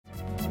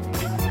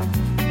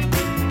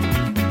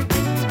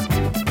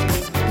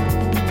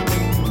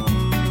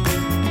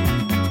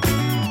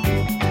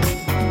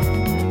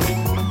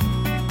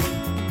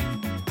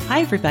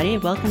Hi, everybody.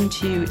 Welcome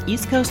to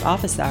East Coast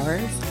Office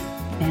Hours,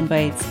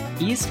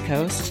 Fanbyte's East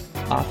Coast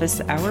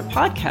Office Hour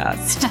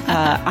podcast.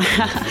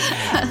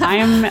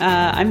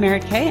 I'm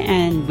Merritt Kay,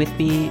 and with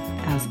me,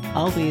 as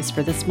always,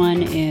 for this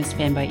one is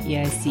Fanbyte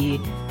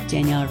EIC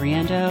Danielle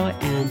Riando,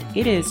 and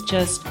it is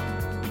just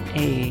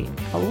a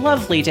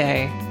lovely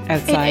day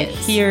outside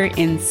here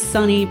in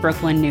sunny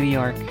Brooklyn, New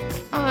York.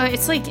 Oh,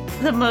 it's like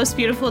the most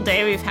beautiful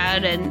day we've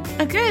had in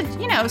a good,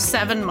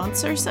 7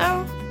 months or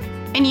so.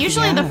 And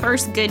usually the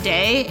first good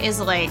day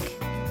is like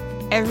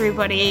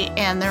everybody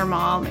and their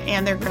mom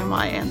and their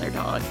grandma and their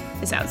dog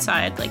is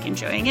outside, like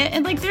enjoying it.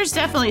 And like there's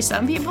definitely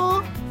some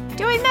people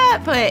doing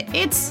that, but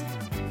it's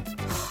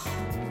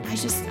I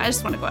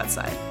just want to go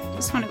outside.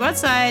 Just want to go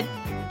outside,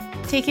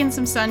 take in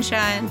some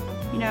sunshine,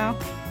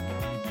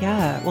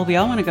 Yeah, well, we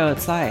all want to go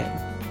outside.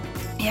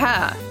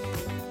 Yeah.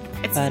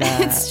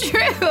 It's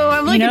true.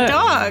 I'm like a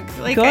dog.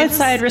 Like go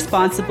outside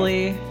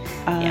responsibly.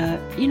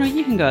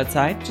 You can go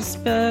outside.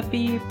 Just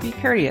be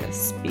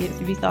courteous. Be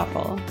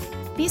thoughtful.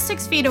 Be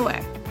 6 feet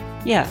away.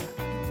 Yeah.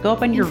 Go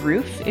up on your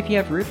roof if you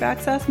have roof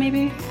access,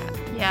 maybe.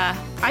 Yeah.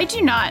 I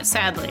do not,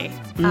 sadly.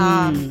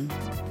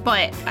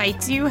 But I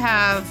do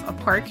have a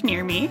park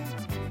near me.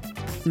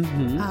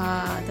 Mm-hmm.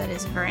 That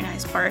is a very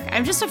nice park.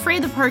 I'm just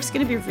afraid the park's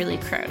going to be really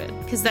crowded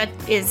because that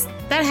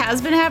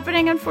has been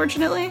happening,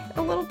 unfortunately,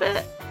 a little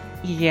bit.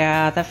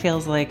 Yeah, that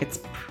feels like it's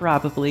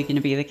probably going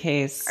to be the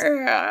case.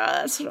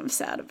 That's what I'm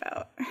sad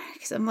about.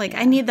 Because I'm like,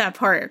 I need that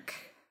park,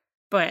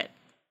 but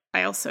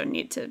I also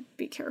need to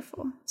be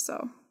careful.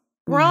 So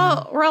we're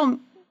all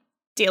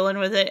dealing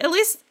with it. At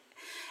least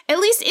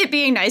it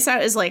being nice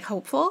out is like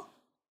hopeful.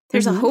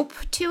 There's a hope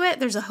to it.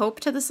 There's a hope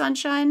to the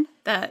sunshine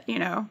that,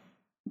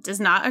 does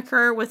not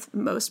occur with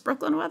most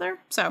Brooklyn weather.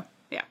 So,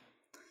 yeah.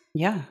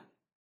 Yeah.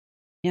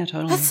 Yeah,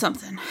 totally. That's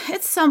something.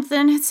 It's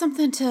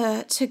something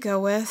to go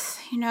with,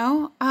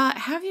 How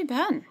have you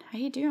been? How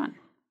you doing?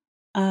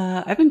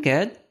 I've been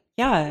good.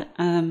 Yeah.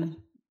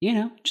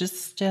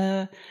 Just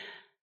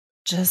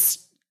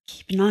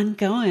keeping on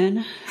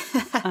going.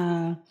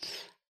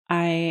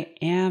 I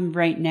am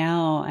right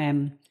now,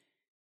 I'm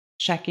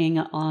checking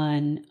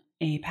on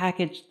a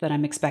package that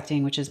I'm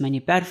expecting, which is my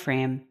new bed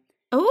frame.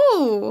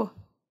 Ooh.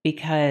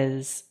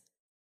 Because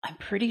I'm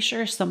pretty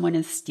sure someone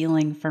is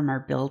stealing from our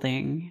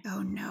building.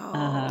 Oh,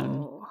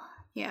 no.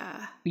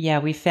 Yeah. Yeah,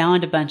 we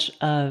found a bunch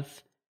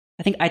of,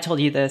 I think I told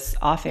you this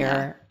off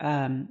air,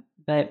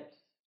 but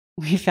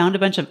we found a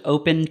bunch of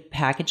open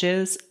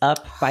packages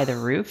up by the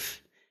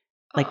roof,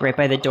 like right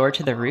by the door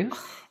to the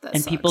roof.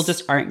 And sucks. People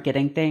just aren't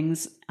getting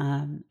things.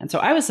 And so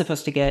I was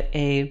supposed to get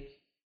a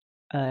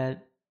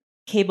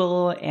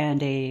cable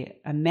and a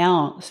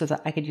mount so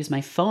that I could use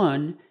my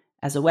phone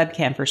as a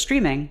webcam for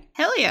streaming.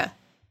 Hell yeah.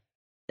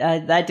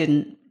 That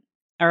didn't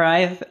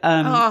arrive,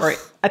 or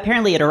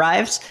apparently it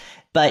arrived,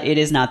 but it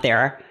is not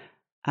there.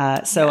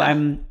 So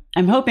I'm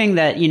hoping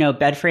that,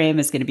 bed frame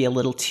is going to be a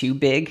little too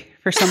big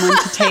for someone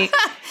to take,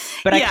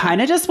 but I kind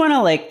of just want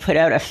to like put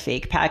out a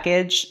fake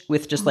package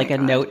with just a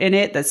note in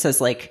it that says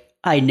like,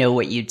 I know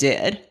what you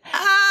did.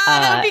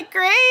 That would be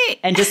great.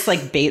 And just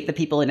like bait the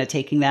people into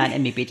taking that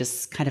and maybe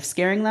just kind of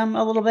scaring them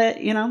a little bit,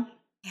 Yeah.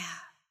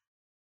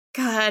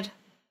 God.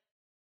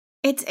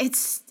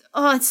 It's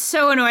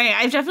so annoying.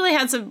 I've definitely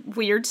had some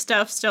weird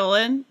stuff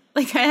stolen.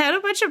 Like, I had a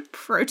bunch of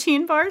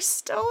protein bars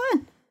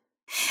stolen,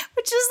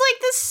 which is, like,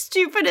 the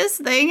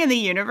stupidest thing in the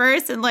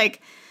universe. And,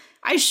 like,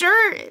 I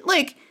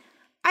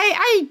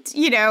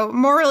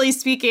morally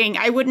speaking,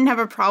 I wouldn't have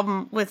a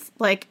problem with,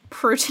 like,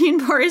 protein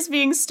bars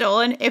being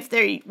stolen if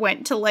they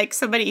went to, like,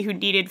 somebody who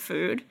needed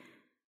food.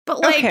 But,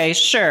 like... Okay,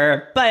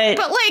 sure, but...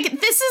 But, like,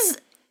 this is...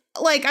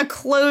 like a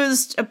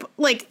closed,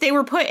 like they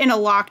were put in a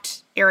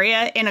locked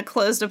area in a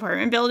closed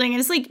apartment building.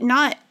 And it's like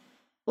not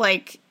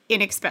like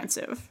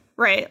inexpensive,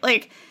 right?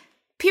 Like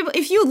people,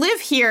 if you live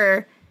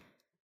here,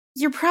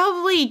 you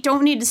probably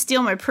don't need to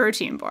steal my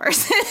protein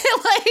bars.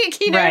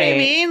 Like, you know what I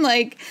mean?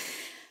 Like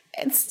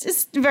it's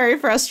just very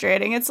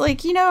frustrating. It's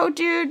like,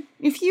 dude,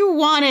 if you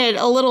wanted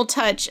a little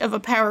touch of a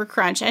Power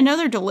Crunch, I know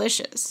they're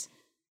delicious.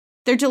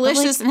 They're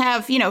delicious and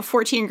have,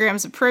 14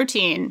 grams of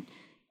protein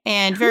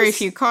and very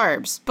few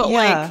carbs. But you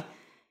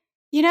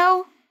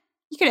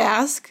could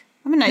ask.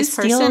 I'm a nice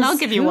person. I'll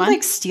give you one. Who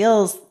like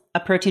steals a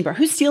protein bar?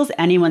 Who steals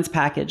anyone's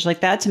package? Like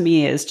that to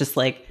me is just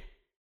like,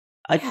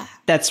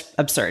 that's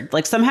absurd.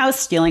 Like somehow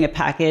stealing a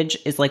package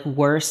is like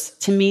worse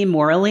to me,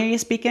 morally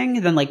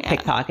speaking, than like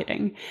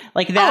pickpocketing.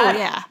 Like that. Oh,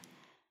 yeah.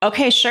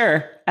 Okay,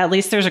 sure. At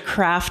least there's a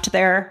craft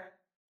there.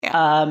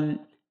 Yeah.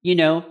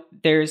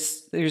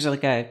 There's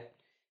like a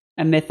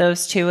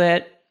mythos to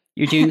it.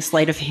 You're doing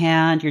sleight of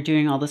hand. You're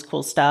doing all this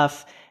cool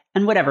stuff.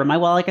 And whatever, my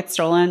wallet gets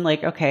stolen.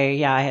 Like, okay,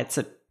 yeah, it's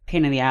a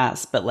pain in the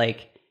ass. But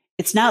like,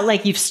 it's not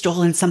like you've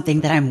stolen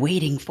something that I'm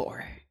waiting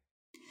for.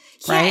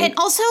 Yeah, right? And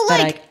also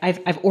like...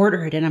 I've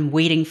ordered and I'm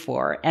waiting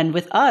for. And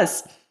with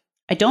us,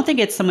 I don't think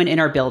it's someone in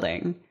our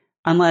building.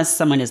 Unless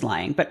someone is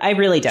lying. But I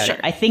really doubt it.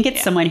 I think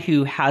it's someone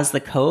who has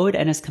the code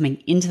and is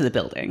coming into the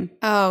building.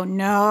 Oh,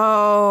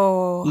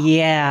 no.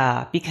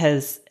 Yeah,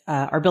 because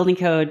our building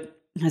code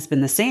has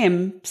been the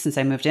same since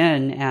I moved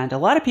in, and a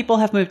lot of people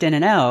have moved in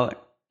and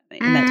out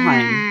in that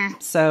time.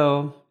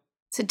 So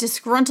it's a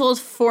disgruntled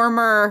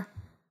former.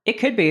 It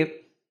could be.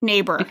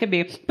 Neighbor. It could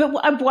be.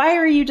 But why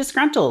are you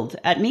disgruntled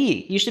at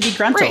me? You should be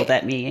gruntled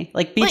at me.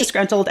 Like, be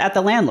disgruntled at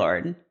the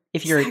landlord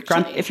if you're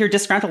if you're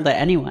disgruntled at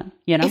anyone,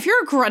 you know? If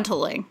you're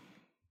gruntling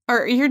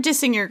or you're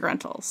dissing your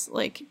gruntles,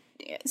 like, aim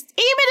it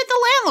at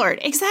the landlord.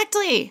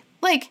 Exactly.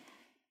 Like,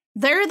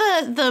 they're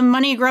the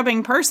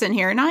money-grubbing person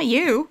here, not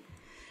you.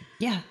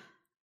 Yeah.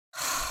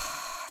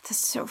 That's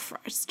so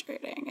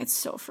frustrating. It's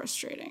so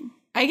frustrating.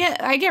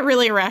 I get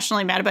really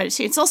irrationally mad about it,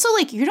 too. It's also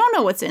like, you don't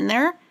know what's in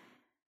there.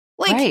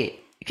 Like, right.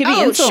 It could be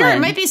insulin. Sure, it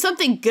might be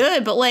something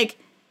good, but like,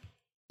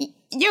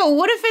 yo,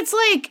 what if it's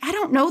like, I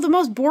don't know, the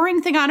most boring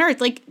thing on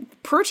earth? Like,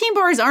 protein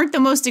bars aren't the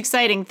most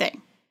exciting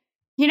thing.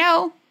 You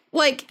know?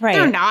 Like,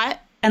 they're not.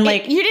 And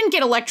like, you didn't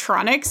get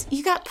electronics,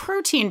 you got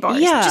protein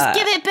bars. Yeah. Just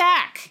give it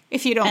back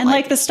if you don't and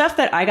like the stuff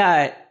that I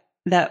got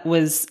that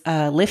was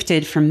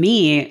lifted from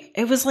me,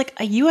 it was like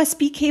a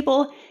USB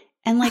cable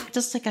and like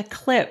just like a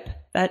clip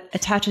that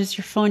attaches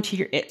your phone to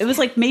your, it was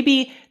like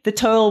maybe the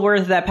total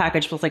worth of that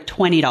package was like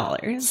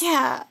 $20.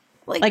 Yeah.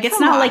 Like it's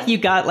not like you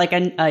got like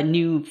a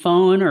new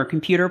phone or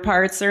computer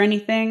parts or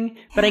anything.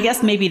 But I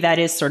guess maybe that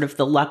is sort of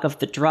the luck of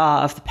the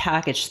draw of the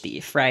package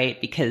thief,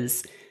 right?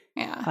 Because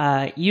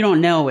you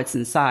don't know what's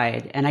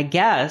inside. And I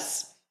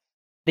guess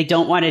they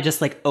don't want to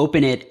just like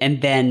open it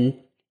and then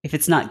if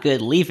it's not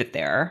good, leave it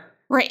there.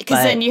 Right.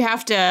 Because then you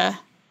have to,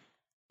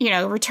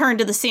 return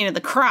to the scene of the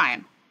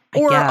crime.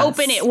 Or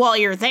open it while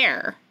you're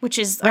there, which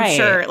is, I'm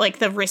sure, like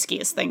the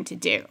riskiest thing to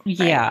do. Right?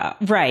 Yeah,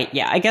 right.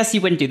 Yeah, I guess you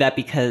wouldn't do that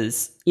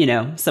because,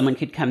 someone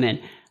could come in.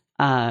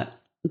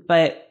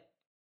 But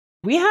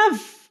we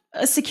have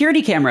a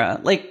security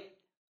camera. Like,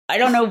 I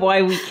don't know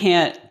why we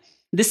can't.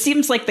 This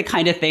seems like the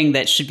kind of thing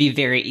that should be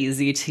very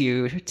easy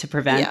to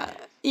prevent.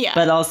 Yeah.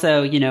 But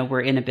also,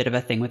 we're in a bit of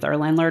a thing with our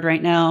landlord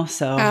right now.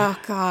 So, oh,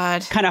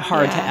 God. Kind of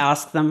hard to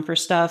ask them for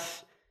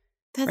stuff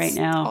right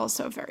now. That's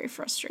also very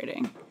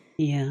frustrating.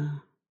 Yeah.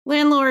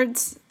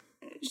 Landlords,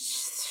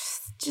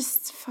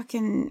 just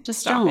fucking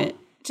stop it.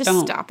 Just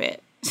stop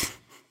it.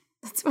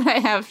 That's what I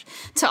have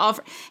to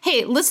offer.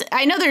 Hey, listen,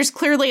 I know there's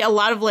clearly a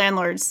lot of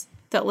landlords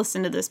that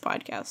listen to this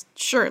podcast.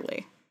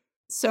 Surely.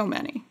 So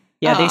many.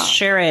 Yeah, they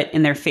share it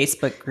in their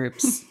Facebook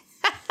groups.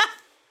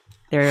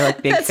 They're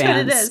like big fans. What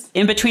it is.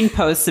 In between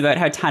posts about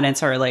how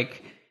tenants are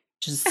like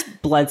just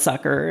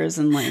bloodsuckers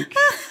and like...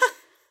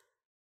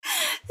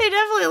 They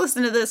definitely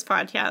listen to this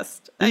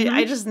podcast. Mm-hmm.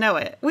 I just know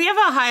it. We have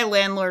a high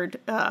landlord,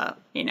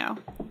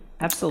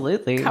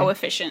 absolutely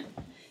coefficient.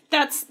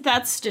 That's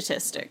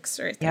statistics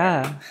right there.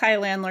 Yeah. High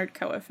landlord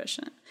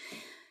coefficient.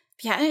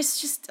 Yeah,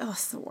 it's just,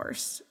 it's the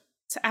worst.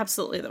 It's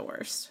absolutely the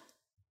worst.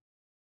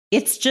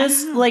 It's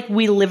just like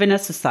we live in a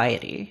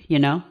society,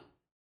 Yeah.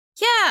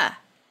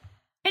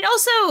 And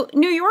also,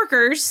 New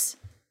Yorkers,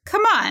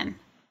 come on.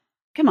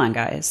 Come on,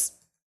 guys.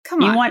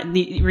 Come on.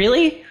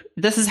 Really?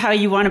 This is how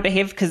you want to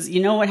behave? Because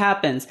you know what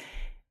happens?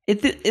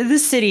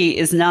 This city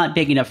is not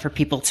big enough for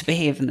people to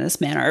behave in this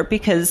manner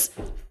because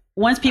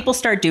once people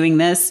start doing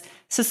this,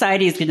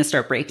 society is going to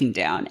start breaking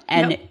down.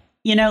 And,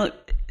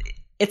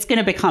 it's going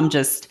to become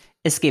just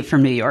Escape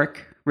from New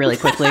York really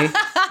quickly.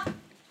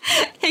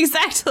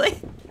 Exactly.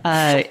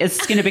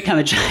 It's going to become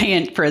a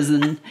giant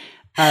prison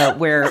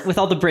where with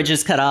all the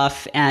bridges cut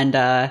off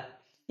and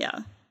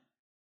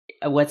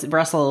what's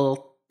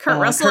Russell... Kurt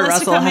Russell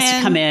has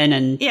to come in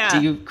and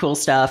do cool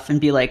stuff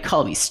and be like,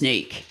 call me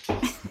Snake.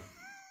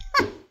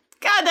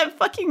 God, that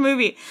fucking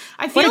movie.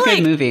 I feel what a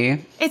good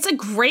movie. It's a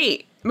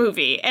great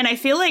movie. And I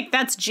feel like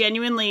that's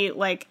genuinely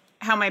like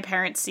how my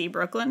parents see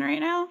Brooklyn right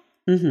now.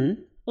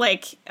 Mm-hmm.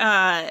 Like,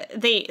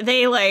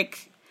 they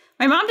like,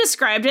 my mom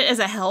described it as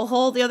a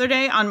hellhole the other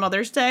day on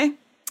Mother's Day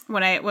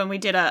when we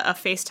did a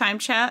FaceTime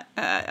chat,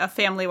 a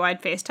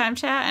family-wide FaceTime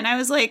chat. And I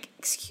was like,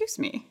 excuse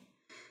me.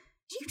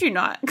 You do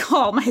not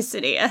call my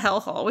city a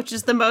hellhole, which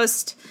is the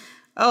most,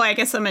 I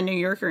guess I'm a New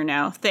Yorker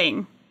now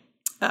thing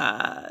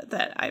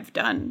that I've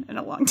done in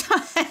a long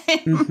time.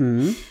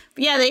 Mm-hmm.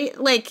 But yeah,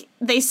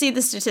 they see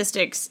the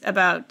statistics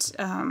about,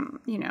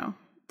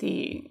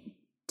 the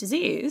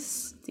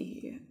disease,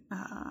 the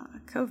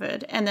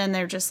COVID, and then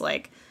they're just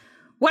like,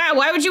 wow,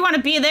 why would you want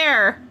to be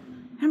there?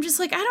 I'm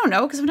just like, I don't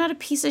know, because I'm not a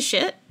piece of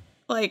shit.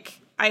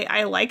 Like,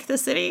 I like the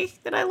city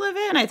that I live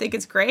in. I think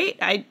it's great.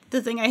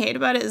 The thing I hate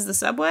about it is the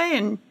subway,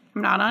 and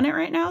I'm not on it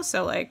right now,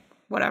 so, like,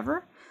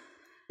 whatever.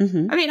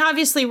 Mm-hmm. I mean,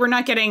 obviously, we're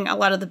not getting a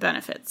lot of the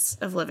benefits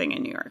of living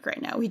in New York right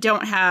now. We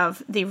don't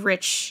have the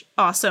rich,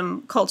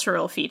 awesome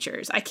cultural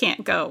features. I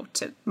can't go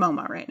to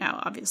MoMA right now,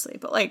 obviously,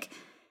 but, like,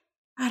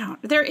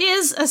 there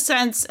is a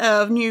sense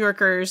of New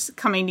Yorkers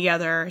coming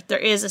together. There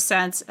is a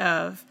sense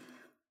of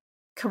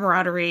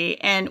camaraderie,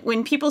 and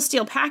when people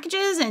steal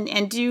packages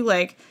and do,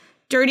 like,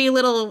 dirty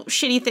little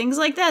shitty things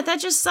like that, that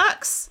just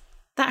sucks.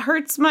 That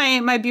hurts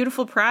my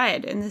beautiful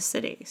pride in this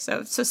city.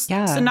 So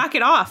knock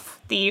it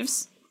off,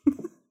 thieves.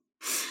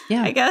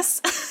 Yeah, I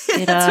guess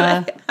it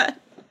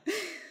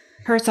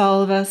hurts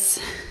all of us.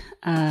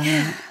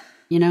 Yeah.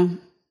 Yeah.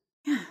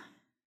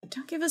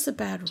 don't give us a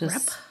bad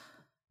rep.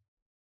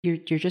 You're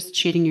just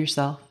cheating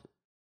yourself.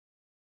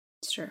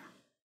 It's true.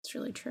 It's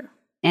really true.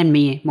 And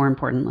me, more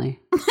importantly.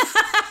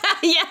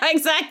 Yeah,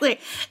 exactly.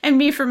 And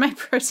me for my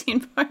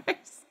protein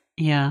bars.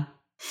 Yeah.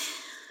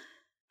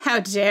 How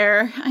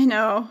dare. I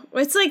know.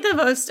 It's like the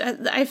most,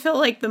 I feel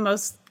like the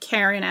most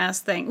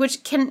Karen-ass thing.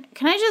 Which, can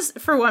I just,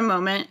 for one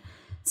moment,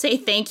 say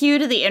thank you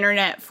to the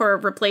internet for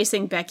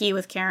replacing Becky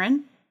with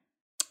Karen?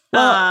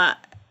 Well,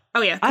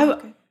 oh, yeah.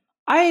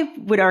 I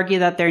would argue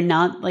that they're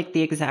not like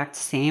the exact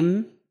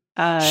same.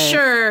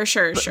 Sure.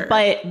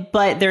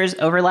 But there's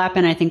overlap,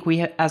 and I think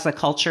we, as a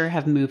culture,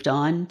 have moved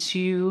on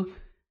to.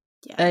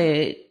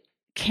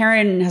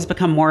 Karen has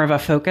become more of a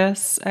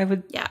focus. I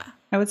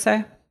would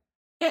say.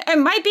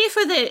 And my beef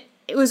with it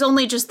was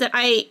only just that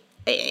I,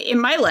 in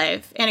my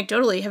life,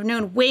 anecdotally, have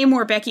known way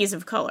more Beckys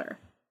of color,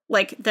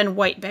 like, than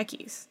white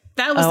Beckys.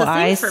 That was the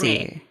thing for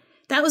me.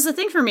 That was the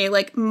thing for me.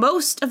 Like,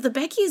 most of the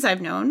Beckys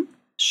I've known,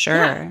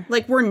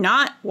 like, we're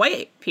not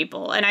white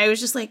people, and I was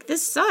just like,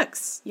 this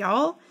sucks,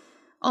 y'all.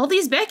 All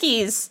these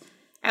Beckys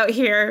out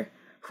here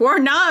who are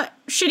not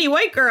shitty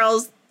white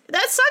girls,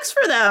 that sucks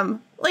for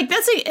them. Like,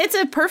 it's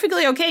a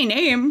perfectly okay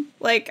name.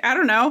 Like, I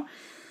don't know.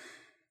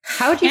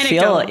 How would you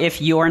feel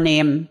if your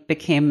name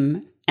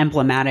became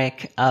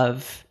emblematic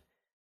of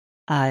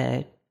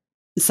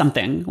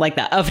something like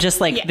that? Of just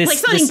like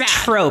this bad,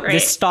 trope, right?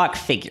 This stock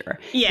figure.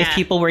 Yeah. If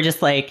people were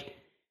just like,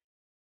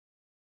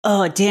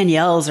 oh,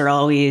 Danielles are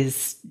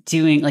always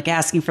doing, like,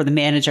 asking for the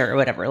manager or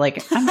whatever.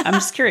 Like, I'm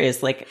just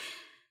curious. Like,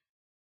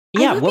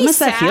 yeah, what must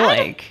that feel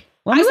like?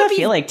 What must that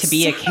feel like to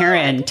be a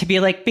Karen? To be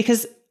like,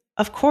 because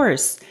of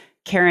course,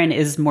 Karen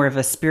is more of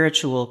a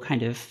spiritual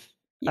kind of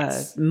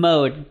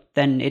mode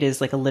than it is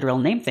like a literal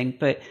name thing.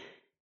 But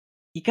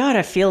you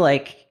gotta feel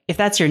like if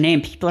that's your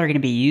name, people are going to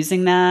be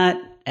using that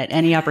at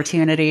any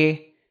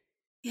opportunity.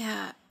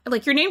 Yeah.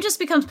 Like, your name just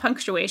becomes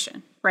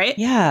punctuation, right?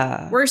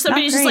 Yeah. Where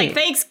somebody's just like,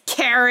 thanks,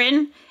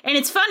 Karen. And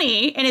it's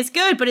funny and it's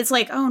good, but it's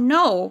like, oh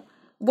no,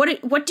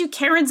 what do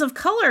Karens of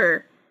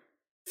color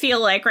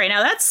feel like right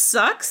now? That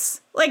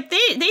sucks. Like,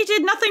 they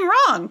did nothing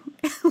wrong.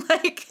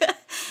 Like,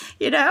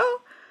 you know?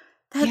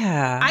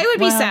 I would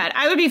be sad.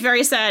 I would be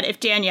very sad if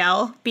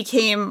Danielle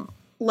became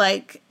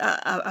like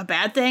a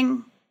bad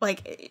thing.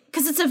 Like,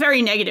 because it's a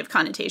very negative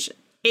connotation.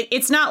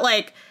 It's not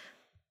like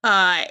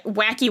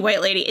wacky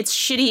white lady. It's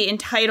shitty,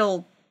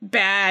 entitled,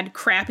 bad,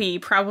 crappy,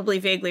 probably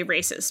vaguely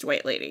racist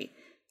white lady.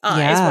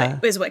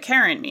 Is what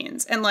Karen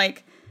means. And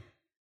like,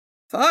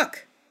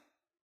 fuck.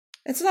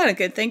 It's not a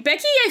good thing.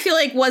 Becky, I feel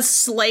like, was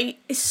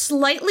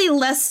slightly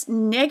less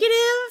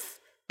negative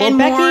and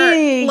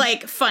more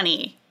like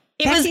funny.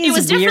 It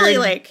was definitely weird.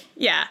 Like,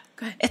 yeah.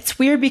 Go ahead. It's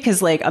weird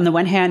because, like, on the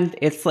one hand,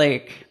 it's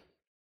like,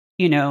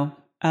 you know,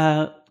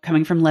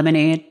 coming from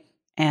Lemonade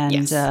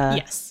and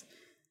the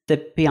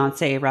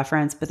Beyonce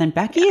reference, but then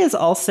Becky is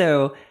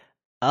also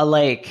a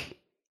like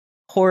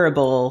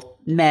horrible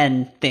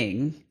men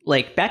thing.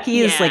 Like,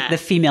 Becky is like the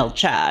female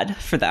Chad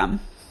for them.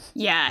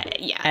 Yeah,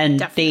 and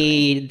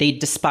definitely. they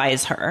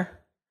despise her.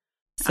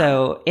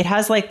 So it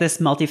has like this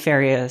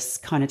multifarious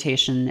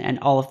connotation, and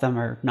all of them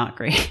are not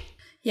great.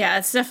 Yeah,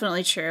 it's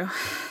definitely true.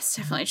 It's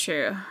definitely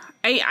true.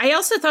 I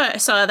also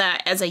saw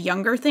that as a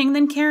younger thing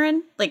than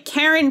Karen. Like,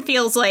 Karen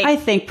feels like, I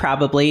think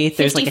probably 55.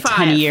 There's like a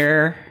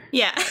 10-year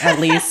at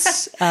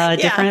least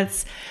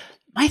difference.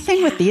 My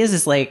thing with these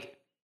is like,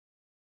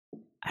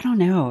 I don't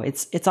know.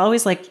 It's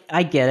always like,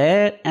 I get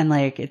it and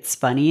like it's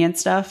funny and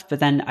stuff, but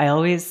then I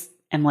always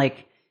am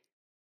like,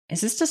 is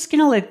this just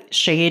gonna like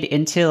shade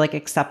into like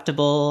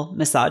acceptable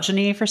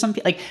misogyny for some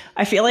people? Like,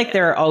 I feel like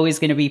there are always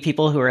gonna be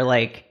people who are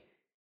like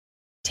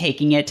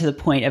taking it to the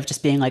point of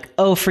just being like,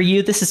 oh, for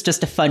you, this is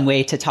just a fun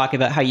way to talk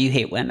about how you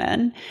hate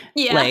women.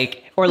 Yeah.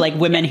 Like, or like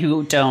women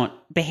who don't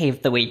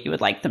behave the way you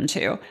would like them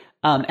to.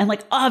 And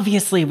like,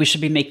 obviously we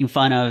should be making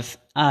fun of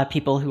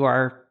people who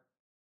are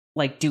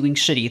like doing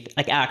shitty,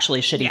 like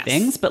actually shitty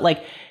things. But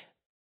like,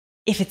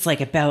 if it's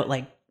like about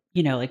like,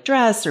 you know, like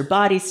dress or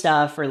body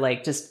stuff, or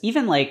like just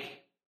even like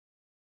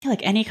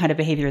any kind of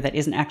behavior that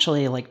isn't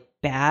actually like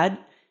bad,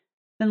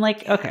 then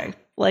like, okay,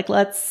 like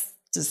let's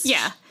just,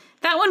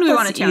 that one we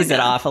want to ease it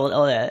off a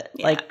little bit.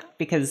 Like,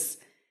 because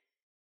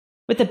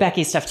with the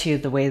Becky stuff too,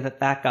 the way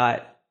that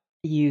got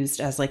used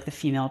as like the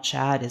female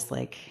Chad is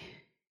like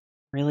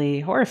really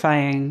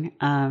horrifying.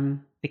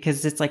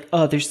 Because it's like,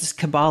 oh, there's this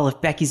cabal of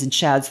Beckys and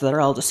Chads that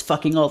are all just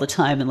fucking all the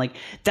time. And like,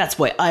 that's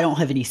why I don't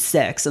have any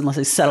sex unless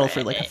I settle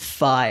for like a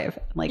 5.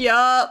 I'm like,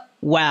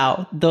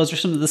 wow, those are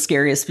some of the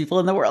scariest people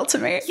in the world to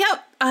me.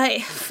 Yep. I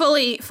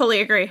fully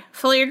agree.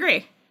 Fully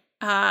agree.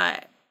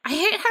 I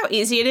hate how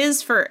easy it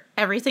is for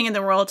everything in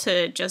the world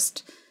to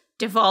just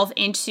devolve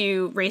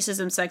into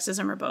racism,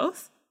 sexism, or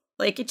both.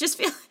 Like, it just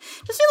feel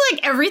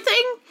like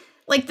everything,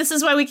 like, this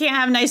is why we can't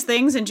have nice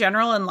things in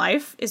general in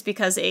life, is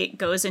because it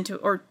goes into,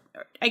 or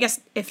I guess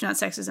if not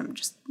sexism,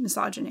 just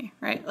misogyny,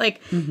 right?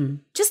 Like,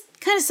 just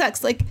kind of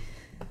sucks. Like,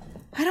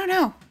 I don't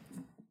know.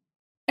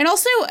 And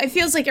also, it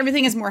feels like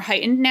everything is more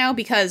heightened now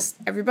because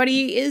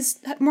everybody is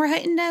more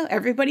heightened now.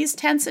 Everybody's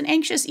tense and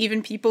anxious,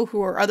 even people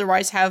who are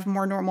otherwise have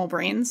more normal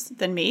brains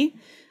than me.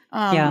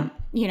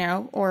 you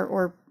know,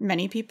 or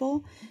many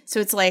people. So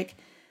it's like,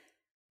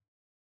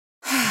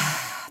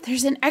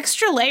 there's an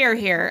extra layer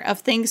here of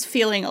things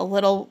feeling a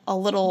little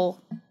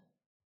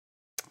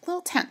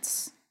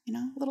tense, you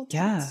know, a little tense.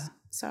 Yeah.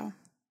 So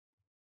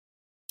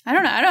I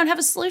don't know. I don't have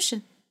a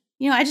solution.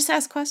 You know, I just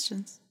ask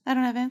questions. I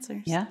don't have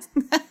answers. Yeah.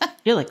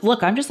 You're like,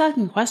 look, I'm just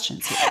asking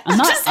questions here. I'm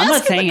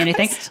not saying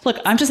anything. Look,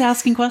 I'm just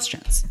asking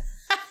questions.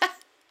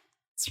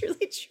 It's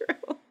really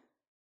true.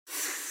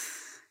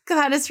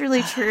 God, it's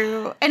really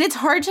true. And it's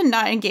hard to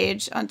not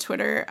engage on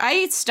Twitter.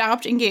 I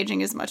stopped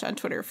engaging as much on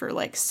Twitter for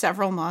like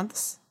several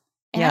months.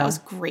 And that was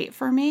great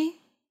for me.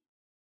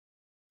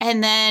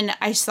 And then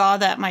I saw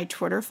that my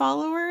Twitter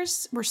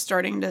followers were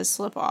starting to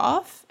slip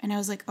off. And I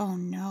was like, oh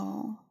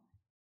no.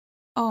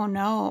 Oh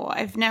no,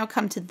 I've now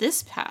come to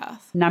this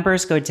path.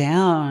 Numbers go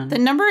down. The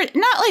number,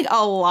 not like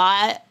a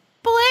lot,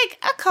 but like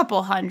a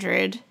couple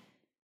hundred.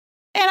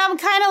 And I'm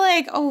kind of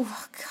like, oh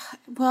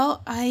God,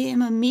 well, I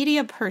am a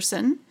media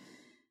person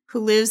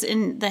who lives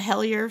in the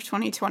hell year of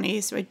 2020.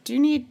 So I do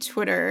need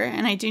Twitter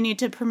and I do need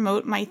to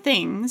promote my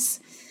things.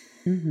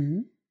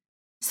 Mm-hmm.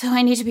 So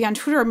I need to be on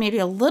Twitter maybe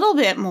a little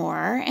bit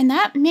more. And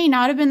that may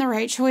not have been the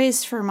right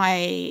choice for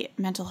my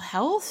mental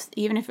health,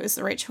 even if it was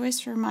the right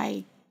choice for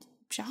my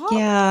job.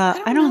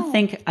 Yeah, I don't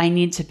think I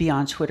need to be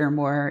on Twitter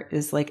more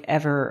is like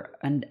ever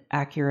an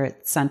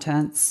accurate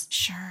sentence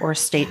or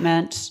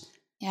statement.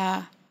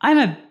 Yeah. I'm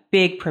a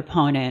big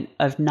proponent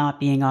of not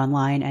being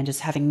online and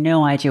just having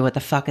no idea what the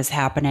fuck is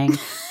happening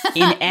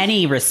in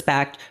any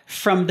respect,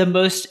 from the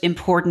most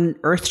important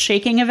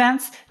earth-shaking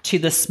events to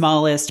the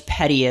smallest,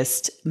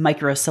 pettiest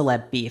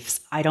micro-celeb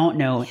beefs. I don't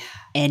know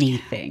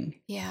anything.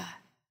 Yeah.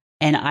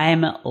 And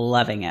I'm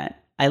loving it.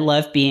 I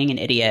love being an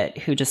idiot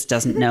who just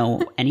doesn't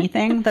know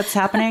anything that's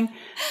happening.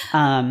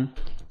 I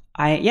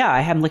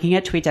am looking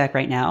at TweetDeck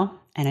right now,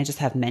 and I just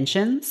have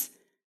mentions,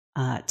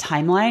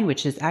 timeline,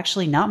 which is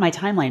actually not my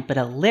timeline, but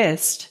a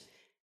list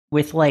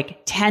with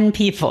like 10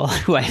 people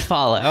who I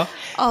follow.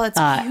 Oh, that's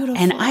beautiful.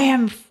 And I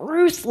am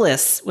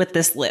ruthless with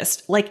this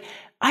list. Like,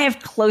 I have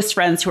close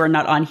friends who are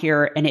not on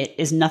here, and it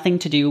is nothing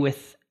to do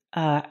with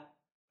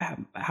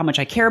how much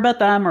I care about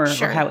them or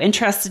how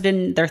interested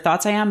in their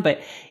thoughts I am.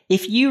 But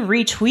if you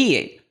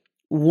retweet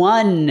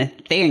one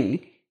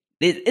thing,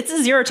 it's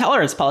a zero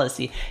tolerance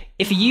policy.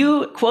 If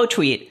you quote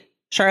tweet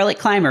Charlotte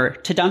Clymer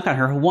to dunk on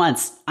her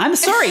once, I'm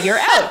sorry, you're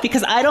out,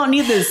 because I don't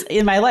need this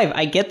in my life.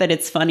 I get that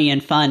it's funny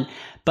and fun,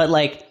 but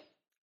like,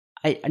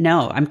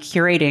 I'm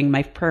curating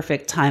my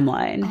perfect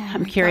timeline.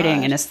 I'm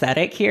curating an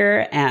aesthetic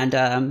here, and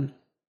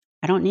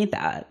I don't need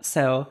that.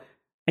 So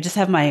I just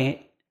have my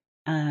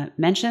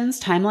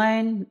mentions,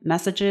 timeline,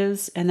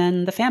 messages, and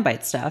then the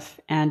Fanbyte stuff.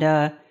 And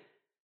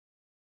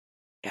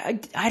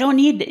I don't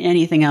need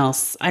anything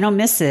else. I don't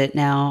miss it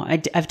now.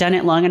 I've done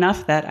it long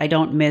enough that I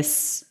don't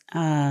miss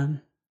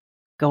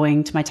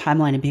going to my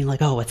timeline and being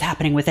like, oh, what's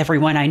happening with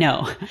everyone I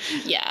know?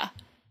 Yeah.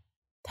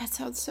 That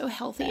sounds so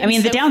healthy. I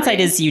mean, the downside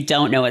is you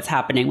don't know what's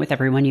happening with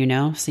everyone you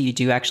know. So you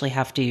do actually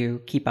have to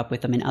keep up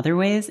with them in other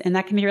ways. And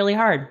that can be really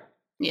hard.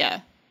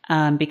 Yeah.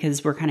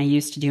 Because we're kind of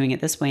used to doing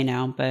it this way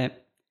now.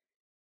 But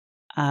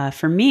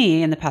for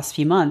me, in the past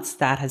few months,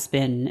 that has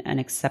been an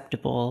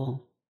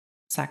acceptable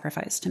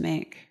sacrifice to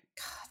make.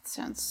 God, that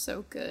sounds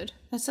so good.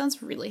 That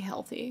sounds really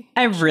healthy.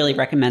 I really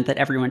recommend that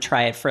everyone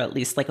try it for at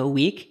least like a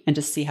week and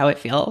just see how it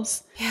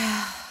feels.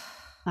 Yeah.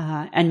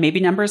 And maybe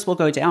numbers will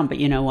go down. But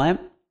you know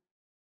what?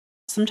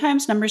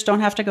 Sometimes numbers don't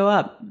have to go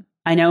up.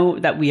 I know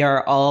that we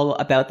are all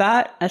about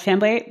that at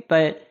Fanbyte,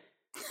 but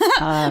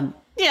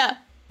yeah.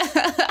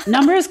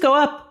 numbers go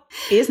up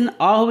isn't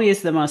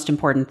always the most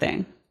important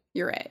thing.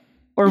 You're right.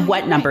 Or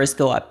what numbers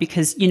go up,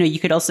 because, you know, you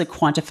could also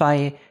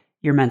quantify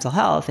your mental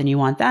health and you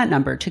want that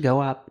number to go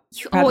up.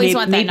 You always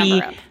want that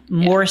number up.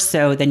 More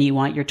so than you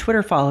want your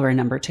Twitter follower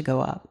number to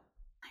go up.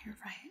 You're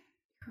right.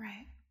 You're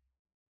right.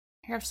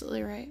 You're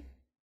absolutely right.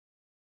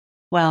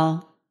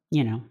 Well,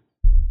 you know.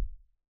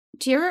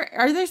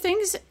 Are there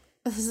things,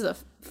 this is a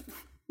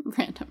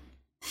random,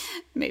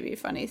 maybe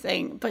funny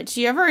thing, but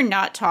do you ever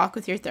not talk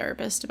with your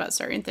therapist about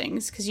certain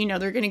things because you know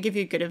they're going to give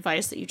you good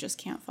advice that you just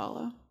can't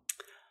follow?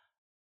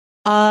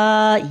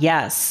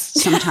 Yes,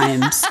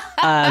 sometimes.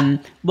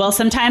 Well,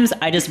 sometimes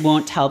I just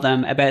won't tell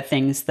them about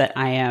things that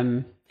I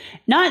am,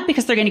 not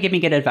because they're going to give me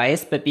good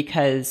advice, but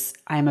because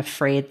I'm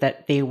afraid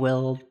that they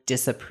will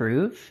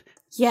disapprove.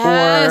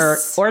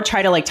 Yes. Or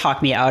try to like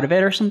talk me out of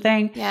it or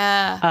something.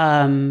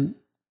 Yeah.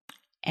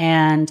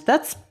 And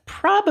that's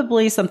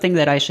probably something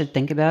that I should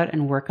think about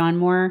and work on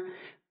more.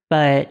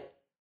 But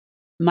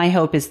my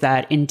hope is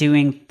that in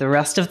doing the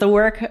rest of the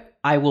work,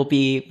 I will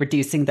be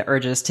reducing the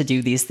urges to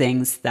do these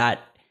things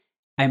that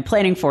I'm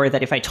planning for,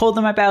 that if I told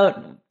them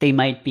about, they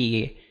might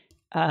be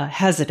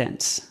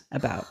hesitant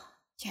about.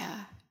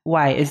 Yeah.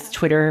 Why? Is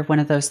Twitter one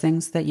of those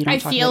things that you don't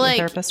talk about your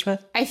therapist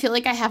with? I feel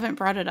like I haven't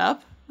brought it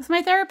up with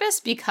my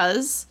therapist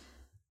because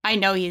I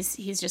know he's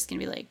just going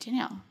to be like,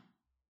 Danielle,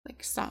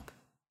 like, stop.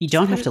 You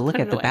don't have to look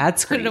at the bad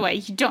screen. Put it away.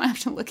 You don't have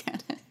to look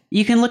at it.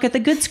 You can look at the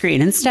good screen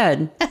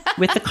instead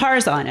with the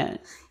cars on it.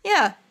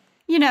 Yeah.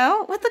 You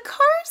know, with the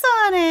cars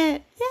on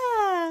it.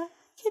 Yeah.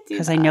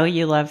 Because I know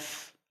you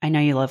love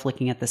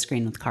looking at the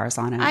screen with cars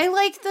on it. I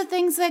like the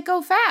things that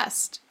go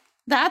fast.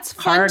 That's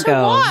fun to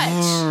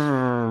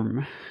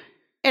watch.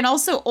 And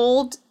also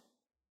old.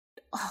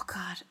 Oh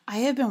God, I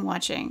have been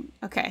watching.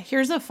 Okay,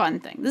 here's a fun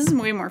thing. This is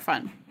way more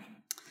fun.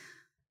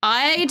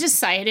 I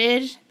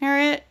decided,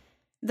 Merritt,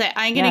 that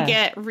I'm going to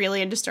get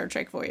really into Star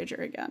Trek Voyager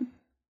again.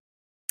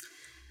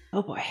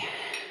 Oh boy.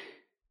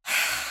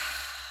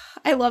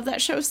 I love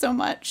that show so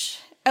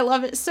much. I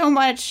love it so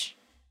much.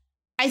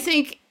 I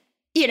think,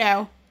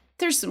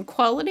 there's some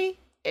quality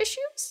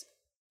issues.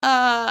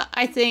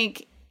 I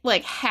think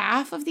like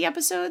half of the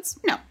episodes,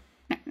 no,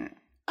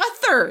 a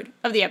third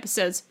of the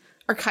episodes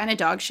are kind of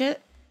dog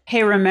shit.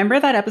 Hey, remember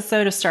that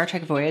episode of Star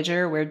Trek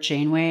Voyager where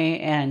Janeway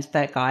and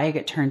that guy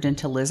get turned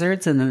into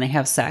lizards and then they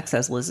have sex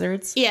as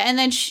lizards? Yeah, and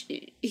then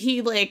he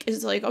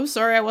is like, "Oh,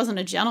 sorry, I wasn't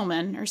a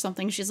gentleman," or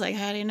something. She's like,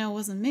 "How do you know it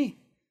wasn't me?"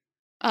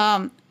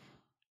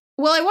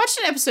 Well, I watched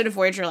an episode of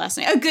Voyager last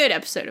night. A good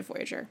episode of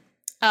Voyager.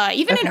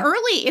 Even an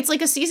early, it's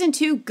like a season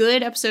 2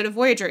 good episode of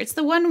Voyager. It's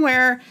the one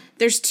where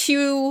there's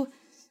 2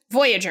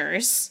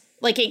 Voyagers.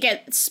 Like it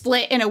gets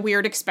split in a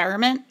weird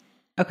experiment.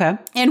 Okay.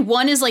 And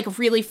one is like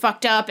really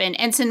fucked up and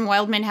Ensign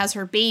Wildman has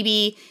her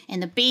baby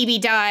and the baby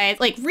dies.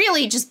 Like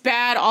really just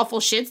bad, awful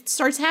shit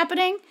starts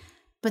happening.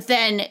 But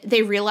then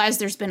they realize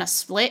there's been a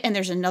split and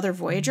there's another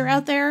Voyager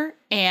out there.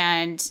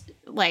 And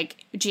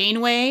like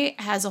Janeway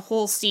has a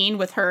whole scene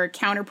with her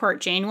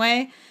counterpart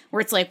Janeway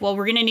where it's like, well,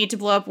 we're going to need to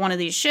blow up one of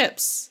these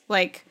ships.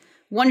 Like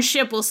one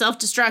ship will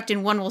self-destruct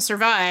and one will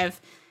survive.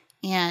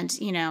 And,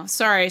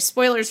 sorry,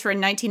 spoilers for a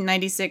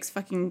 1996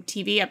 fucking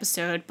TV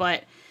episode,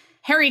 but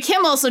Harry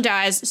Kim also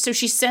dies, so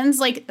she sends,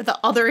 like, the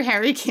other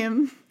Harry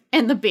Kim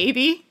and the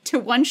baby to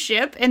one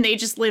ship, and they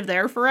just live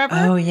there forever.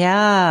 Oh,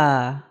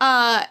 yeah.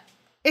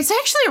 It's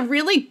actually a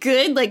really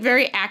good, like,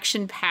 very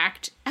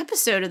action-packed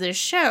episode of this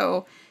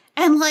show.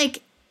 And,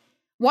 like,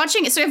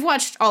 watching it... So I've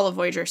watched all of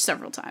Voyager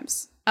several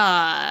times.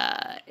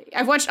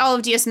 I've watched all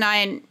of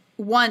DS9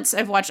 once.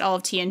 I've watched all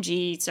of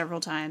TNG several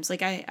times.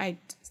 Like,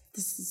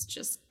 this is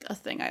just a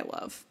thing I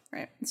love,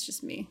 right? It's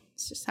just me.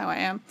 It's just how I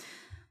am.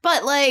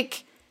 But,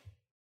 like...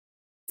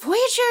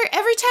 Voyager,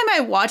 every time I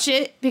watch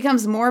it,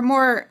 becomes more and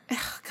more,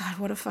 oh God,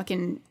 what a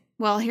fucking,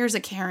 well, here's a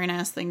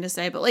Karen-ass thing to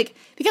say, but like,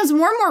 becomes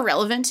more and more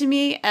relevant to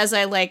me as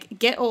I like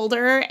get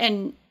older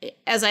and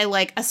as I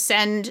like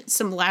ascend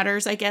some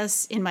ladders, I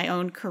guess, in my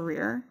own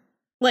career.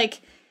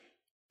 Like,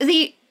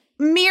 the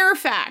mere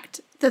fact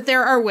that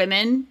there are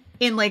women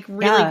in like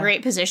really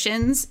great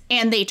positions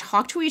and they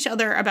talk to each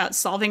other about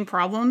solving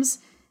problems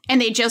and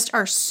they just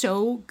are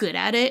so good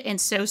at it and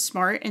so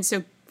smart and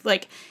so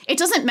like, it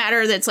doesn't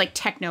matter that it's like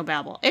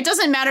technobabble. It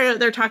doesn't matter that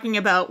they're talking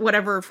about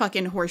whatever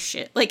fucking horse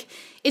shit. Like,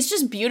 it's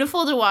just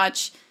beautiful to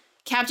watch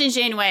Captain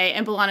Janeway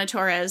and B'Elanna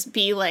Torres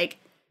be like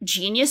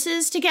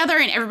geniuses together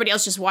and everybody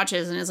else just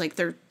watches and is like,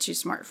 they're too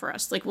smart for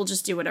us. Like, we'll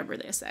just do whatever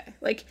they say.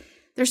 Like,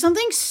 there's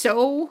something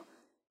so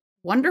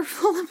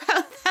wonderful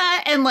about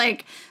that and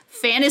like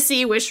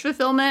fantasy wish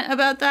fulfillment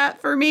about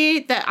that for me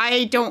that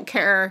I don't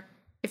care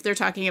if they're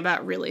talking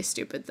about really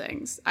stupid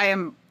things. I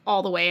am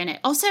all the way in it.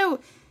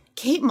 Also,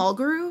 Kate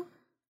Mulgrew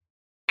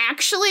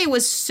actually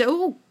was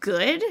so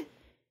good.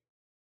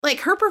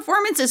 Like, her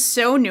performance is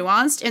so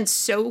nuanced and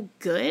so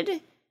good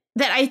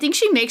that I think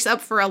she makes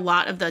up for a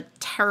lot of the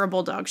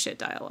terrible dog shit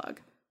dialogue.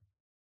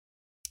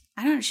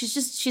 I don't know. She's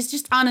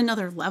just on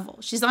another level.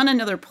 She's on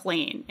another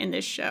plane in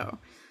this show.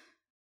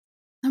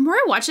 The more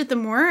I watch it, the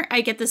more I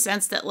get the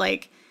sense that,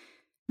 like,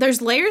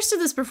 there's layers to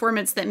this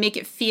performance that make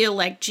it feel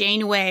like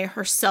Janeway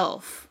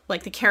herself,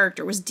 like the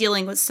character, was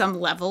dealing with some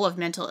level of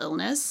mental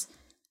illness,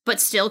 but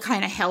still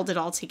kind of held it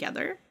all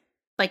together.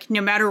 Like,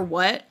 no matter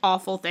what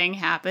awful thing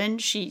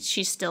happened, she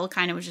still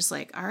kind of was just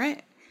like, all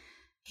right,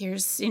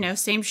 here's,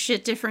 same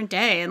shit, different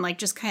day. And, like,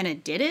 just kind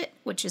of did it,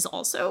 which is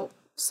also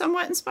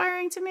somewhat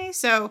inspiring to me.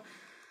 So,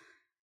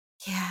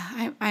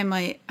 yeah, I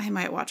might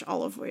watch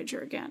all of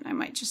Voyager again. I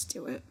might just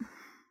do it.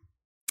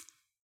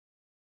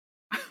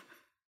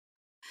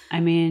 I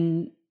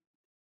mean,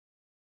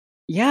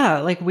 yeah,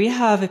 like, we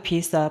have a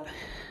piece up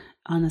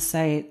on the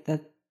site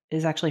that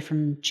is actually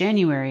from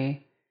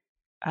January,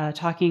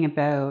 talking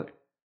about,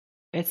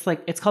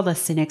 it's called A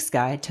Cynic's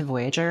Guide to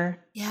Voyager.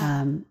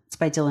 Yeah. It's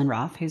by Dylan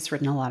Roth, who's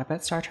written a lot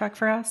about Star Trek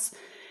for us,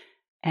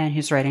 and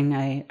whose writing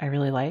I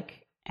really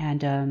like.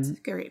 And it's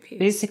a great piece.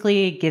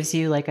 Basically gives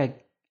you like a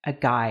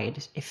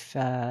guide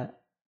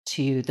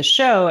to the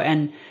show,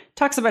 and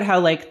talks about how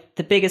like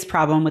the biggest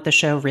problem with the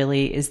show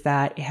really is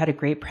that it had a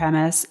great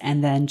premise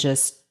and then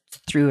just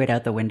threw it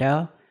out the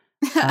window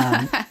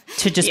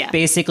to just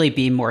basically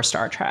be more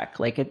Star Trek.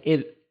 Like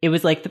it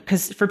was like,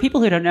 because for people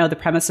who don't know, the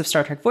premise of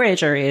Star Trek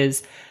Voyager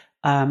is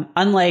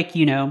unlike,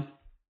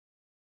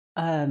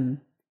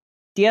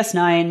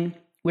 DS9,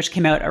 which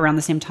came out around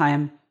the same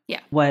time,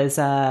 was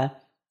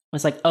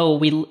like, oh,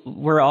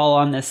 we're all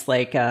on this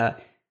like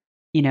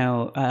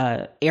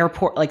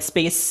airport, like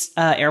space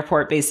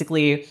airport,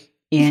 basically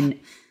in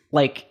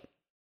like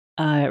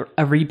a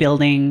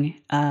rebuilding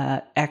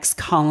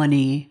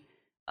ex-colony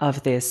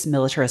of this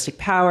militaristic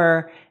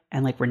power,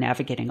 and like we're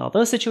navigating all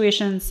those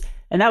situations.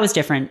 and that was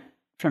different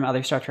from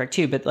other Star Trek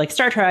too. But like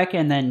Star Trek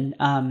and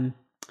then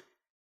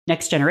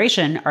Next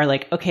Generation are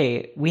like,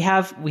 okay, we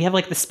have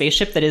like the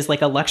spaceship that is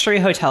like a luxury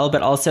hotel,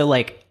 but also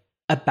like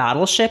a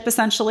battleship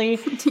essentially.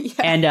 Yeah.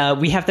 And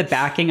we have the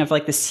backing of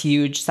like this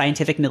huge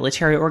scientific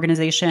military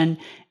organization,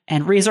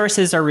 and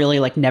resources are really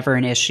like never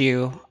an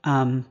issue.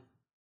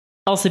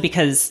 Also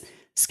because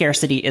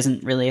scarcity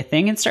isn't really a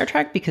thing in Star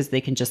Trek, because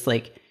they can just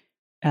like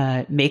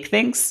make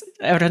things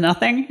out of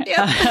nothing.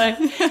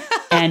 Yep.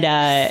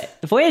 And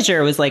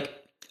Voyager was like,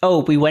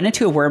 oh, we went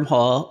into a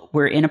wormhole.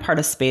 We're in a part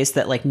of space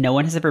that like no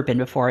one has ever been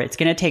before. It's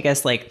going to take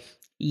us like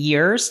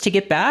years to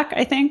get back,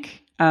 I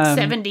think.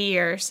 70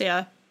 years,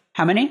 yeah.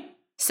 How many?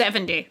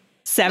 70.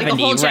 70, like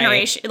a whole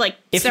generation, right. Like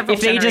if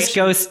they just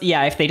go,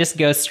 if they just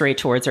go straight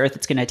towards Earth,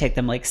 it's going to take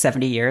them like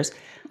 70 years.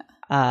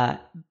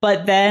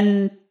 But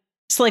then,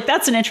 so like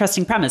that's an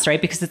interesting premise,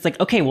 right? Because it's like,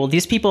 okay, well,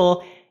 these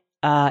people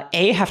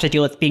have to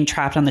deal with being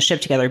trapped on the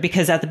ship together,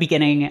 because at the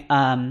beginning,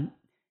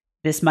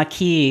 this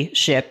Maquis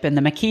ship, and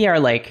the Maquis are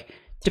like,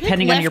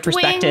 depending on your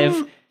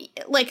perspective,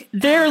 like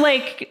they're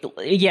like,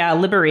 yeah,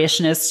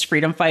 liberationists,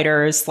 freedom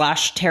fighters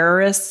 /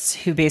 terrorists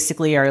who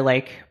basically are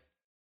like,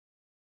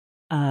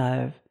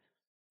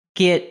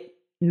 get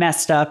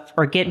messed up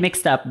or get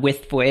mixed up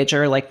with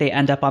Voyager. Like they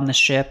end up on the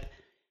ship.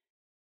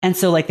 And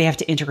so like they have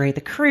to integrate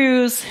the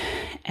crews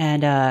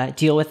and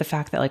deal with the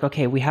fact that like,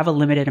 okay, we have a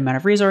limited amount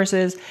of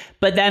resources.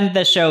 But then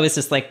the show is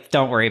just like,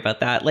 don't worry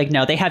about that. Like,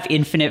 no, they have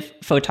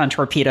infinite photon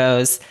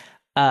torpedoes.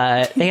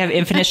 They have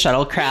infinite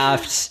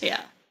shuttlecraft.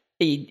 Yeah.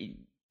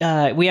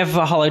 We have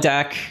a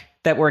holodeck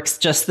that works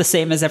just the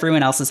same as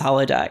everyone else's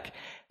holodeck.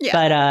 Yeah.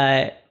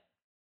 But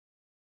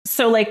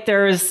so like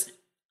there's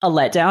a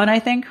letdown, I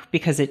think,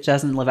 because it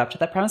doesn't live up to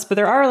that promise. But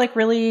there are like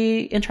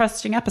really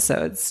interesting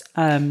episodes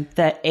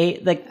that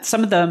like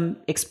some of them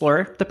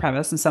explore the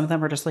premise, and some of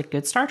them are just like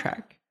good Star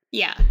Trek.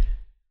 Yeah.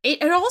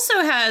 It also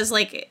has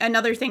like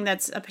another thing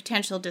that's a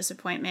potential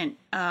disappointment,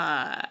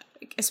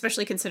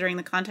 especially considering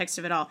the context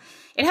of it all.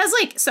 It has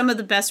like some of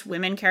the best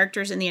women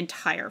characters in the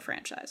entire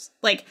franchise.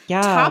 Like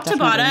top to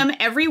bottom,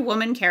 every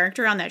woman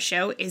character on that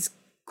show is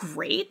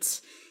great,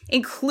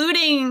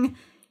 including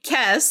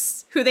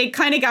Kes, who they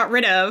kind of got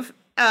rid of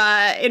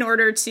in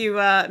order to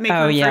make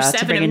room for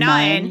Seven of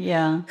Nine.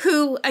 Yeah.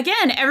 Who,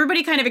 again,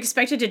 everybody kind of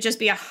expected to just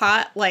be a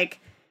hot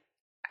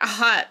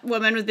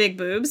woman with big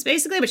boobs,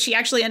 basically, but she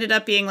actually ended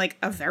up being like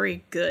a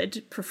very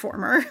good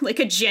performer, like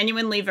a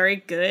genuinely very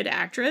good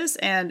actress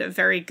and a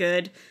very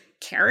good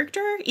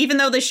character, even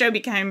though the show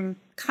became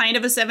kind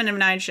of a 7 of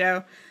 9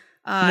 show.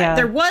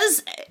 There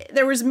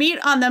was meat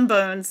on them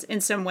bones in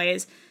some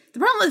ways. The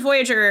problem with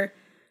Voyager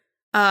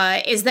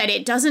is that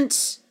it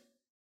doesn't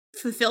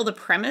fulfill the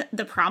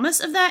promise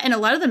of that, and a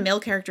lot of the male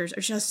characters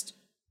are just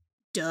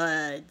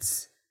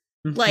duds.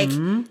 Mm-hmm. Like,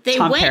 they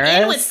Tom went Paris.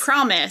 in with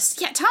promise.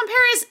 Yeah, Tom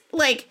Paris,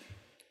 like,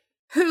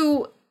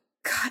 who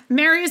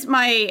marries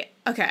my...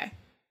 Okay,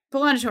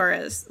 B'Elanna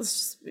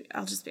Torres,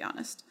 I'll just be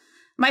honest.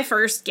 My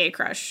first gay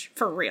crush,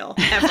 for real,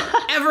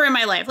 ever in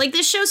my life. Like,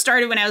 this show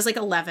started when I was, like,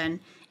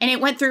 11, and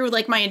it went through,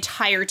 like, my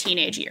entire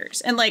teenage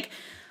years. And, like,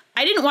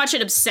 I didn't watch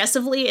it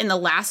obsessively in the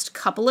last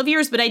couple of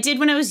years, but I did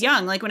when I was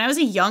young. Like, when I was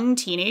a young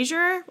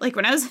teenager, like,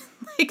 when I was,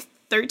 like,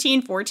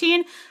 13,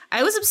 14...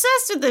 I was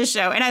obsessed with this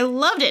show, and I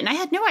loved it. And I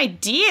had no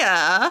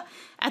idea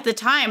at the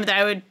time that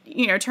I would,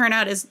 turn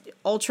out as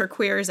ultra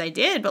queer as I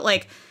did. But,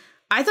 like,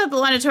 I thought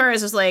B'Elanna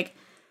Torres was, like,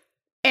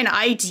 an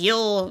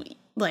ideal,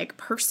 like,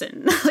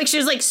 person. Like, she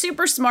was, like,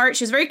 super smart.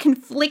 She was very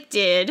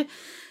conflicted,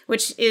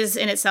 which is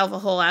in itself a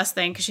whole ass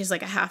thing, because she's,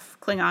 like, a half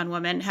Klingon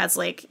woman. Has,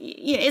 like,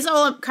 it's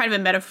all kind of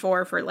a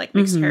metaphor for, like,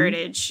 mixed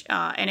heritage.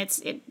 And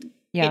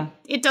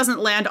it doesn't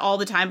land all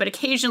the time, but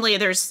occasionally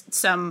there's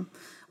some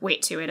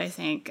weight to it, I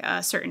think,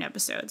 certain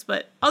episodes.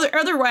 But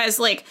otherwise,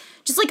 like,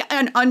 just like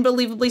an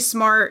unbelievably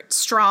smart,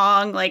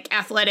 strong, like,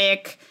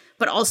 athletic,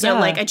 but also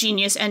like a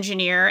genius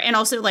engineer, and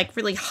also like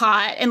really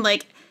hot, and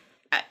like,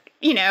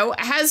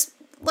 has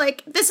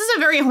like, this is a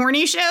very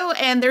horny show,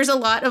 and there's a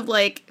lot of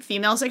like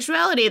female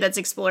sexuality that's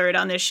explored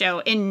on this show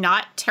in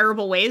not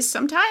terrible ways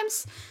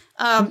sometimes.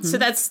 So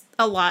that's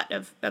a lot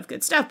of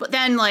good stuff. But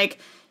then, like,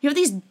 you have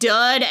these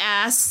dud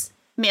ass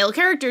male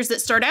characters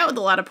that start out with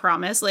a lot of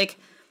promise, like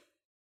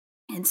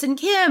Ensign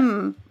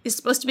Kim is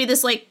supposed to be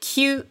this, like,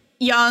 cute,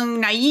 young,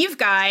 naive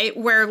guy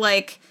where,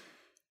 like,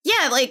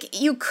 yeah,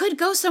 like, you could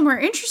go somewhere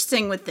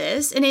interesting with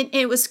this. And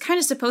it was kind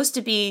of supposed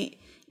to be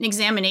an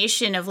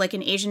examination of, like,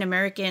 an Asian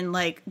American,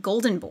 like,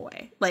 golden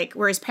boy, like,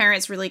 where his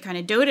parents really kind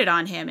of doted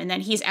on him. And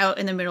then he's out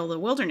in the middle of the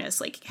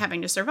wilderness, like,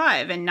 having to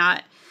survive and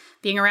not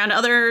being around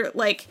other,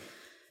 like,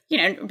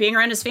 being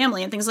around his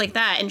family and things like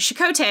that. And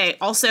Chakotay,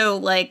 also,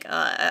 like,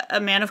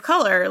 a man of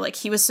color, like,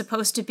 he was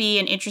supposed to be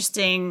an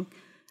interesting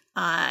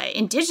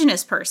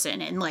indigenous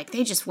person, and like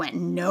they just went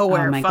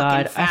nowhere. Oh my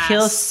god, fast. I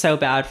feel so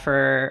bad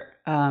for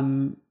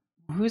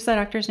who's that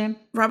actor's name?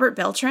 Robert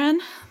Beltran.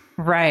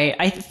 Right.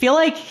 I feel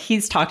like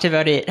he's talked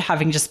about it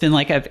having just been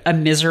like a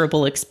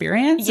miserable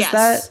experience. Yes.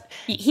 Is that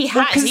he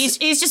has.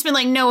 He's just been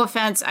like, no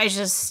offense, I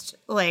just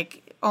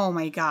like oh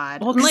my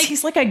God. Well, because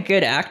he's like a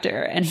good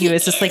actor, and he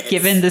was just like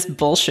given this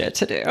bullshit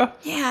to do.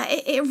 Yeah,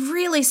 it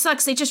really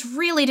sucks. They just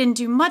really didn't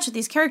do much with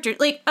these characters.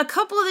 Like, a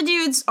couple of the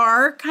dudes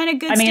are kind of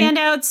good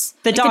standouts.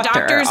 The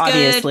doctor's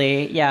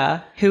obviously, good.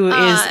 Yeah, who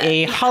is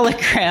a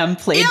hologram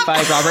played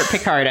by Robert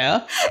Picardo.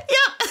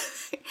 Yep.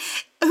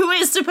 Who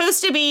is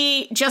supposed to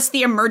be just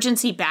the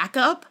emergency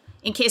backup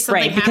in case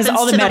something happens because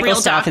all the medical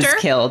staff doctor.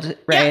 Is killed,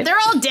 right? Yeah, they're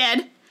all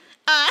dead.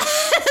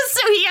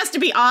 So he has to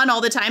be on all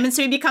the time, and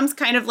so he becomes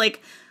kind of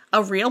like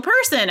a real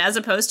person as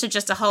opposed to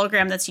just a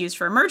hologram that's used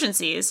for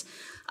emergencies,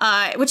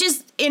 which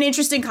is an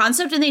interesting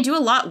concept, and they do a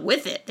lot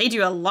with it. They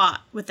do a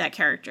lot with that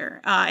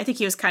character. I think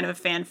he was kind of a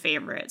fan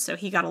favorite, so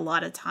he got a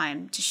lot of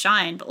time to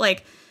shine. But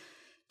like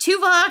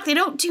Tuvok,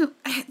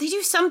 they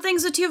do some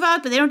things with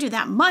Tuvok, but they don't do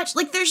that much.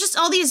 Like, there's just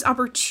all these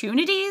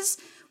opportunities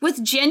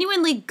with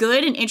genuinely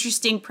good and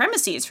interesting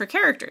premises for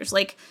characters.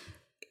 Like,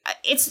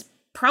 it's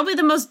probably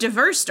the most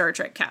diverse Star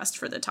Trek cast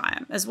for the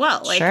time as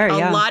well. Like,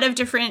 a lot of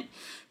different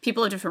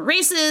people of different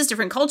races,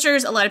 different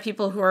cultures, a lot of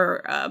people who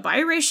are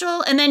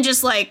biracial, and then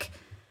just like,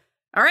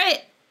 all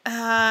right,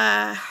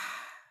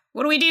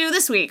 what do we do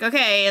this week?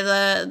 Okay,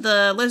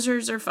 the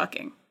lizards are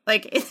fucking.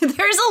 Like,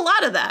 there's a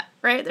lot of that,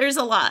 right? There's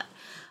a lot.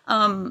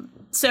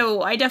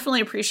 So I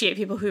definitely appreciate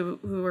people who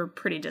were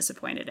pretty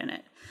disappointed in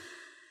it.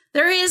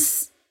 There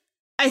is,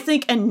 I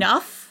think,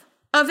 enough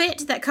of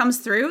it that comes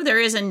through. There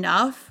is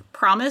enough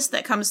promise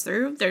that comes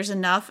through. There's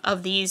enough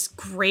of these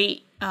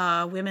great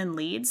women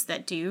leads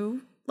that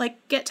do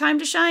like get time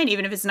to shine,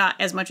 even if it's not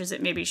as much as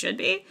it maybe should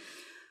be,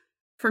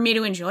 for me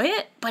to enjoy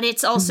it. But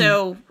it's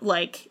also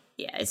like,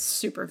 yeah, it's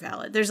super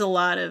valid. There's a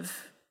lot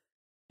of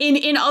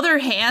in other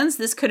hands,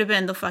 this could have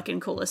been the fucking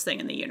coolest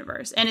thing in the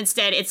universe, and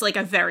instead it's like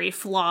a very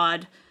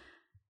flawed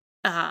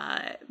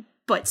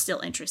but still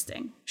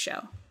interesting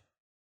show.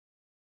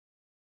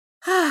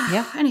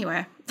 Yeah.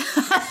 Anyway,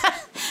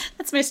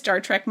 that's my Star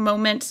Trek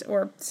moment,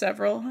 or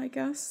several, I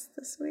guess,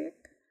 this week.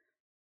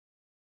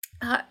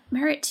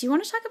 Merritt, do you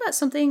want to talk about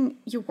something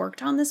you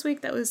worked on this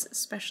week that was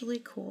especially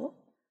cool?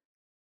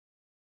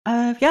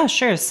 Yeah,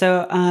 sure.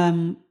 So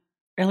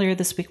earlier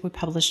this week, we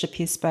published a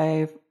piece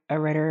by a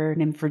writer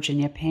named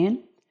Virginia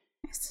Payne.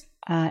 Yes.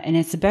 And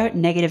it's about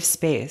negative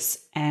space.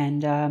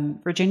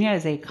 And Virginia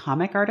is a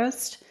comic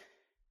artist,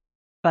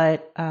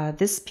 but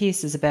this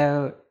piece is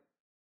about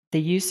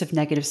the use of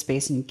negative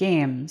space in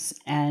games.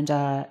 And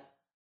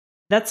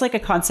that's like a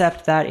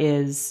concept that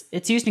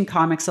it's used in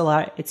comics a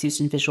lot. It's used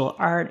in visual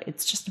art.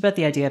 It's just about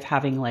the idea of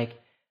having like,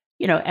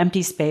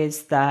 empty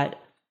space that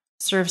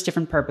serves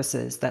different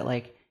purposes, that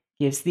like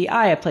gives the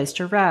eye a place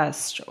to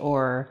rest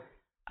or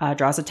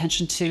draws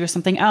attention to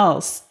something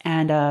else.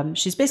 And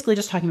she's basically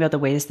just talking about the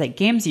ways that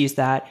games use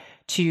that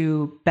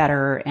to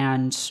better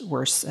and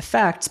worse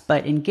effect.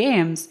 But in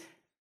games,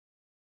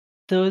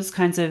 those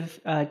kinds of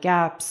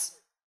gaps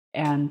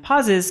and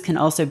pauses can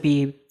also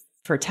be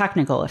for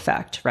technical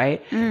effect,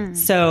 right?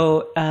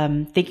 So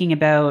thinking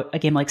about a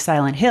game like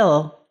Silent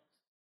Hill,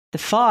 the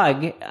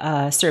fog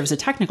serves a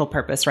technical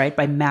purpose, right?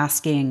 By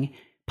masking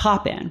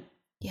pop-in.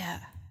 Yeah.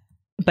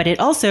 But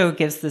it also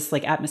gives this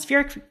like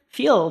atmospheric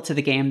feel to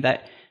the game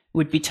that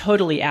would be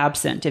totally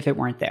absent if it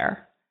weren't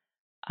there.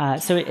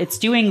 So it's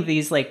doing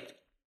these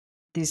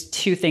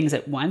two things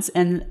at once.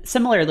 And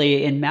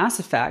similarly in Mass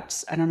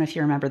Effect, I don't know if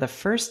you remember the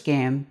first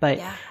game, but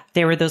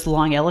there were those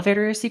long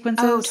elevator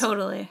sequences. Oh,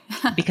 totally.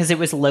 Because it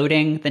was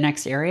loading the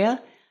next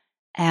area.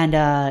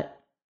 And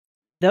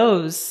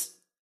those,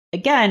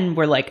 again,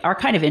 are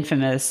kind of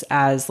infamous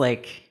as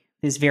like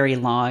these very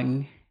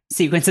long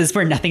sequences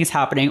where nothing's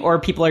happening, or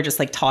people are just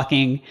like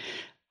talking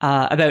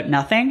about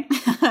nothing.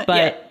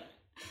 But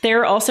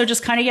they're also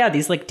just kind of,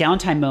 these like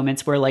downtime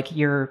moments where like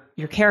your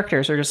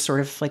characters are just sort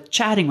of like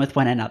chatting with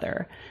one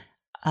another.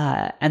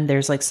 And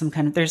there's like some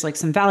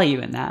value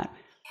in that.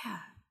 Yeah.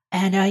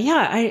 And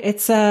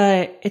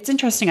it's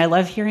interesting. I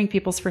love hearing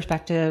people's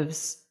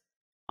perspectives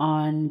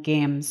on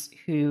games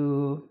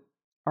who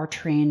are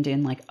trained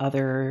in like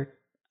other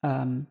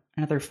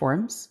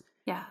forms.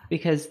 Yeah.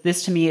 Because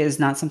this to me is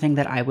not something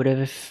that I would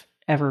have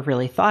ever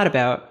really thought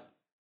about.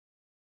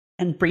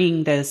 And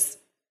bringing this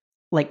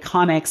like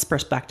comics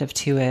perspective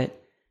to it,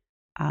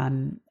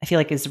 I feel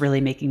like is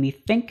really making me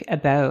think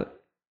about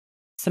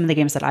some of the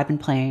games that I've been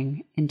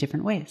playing in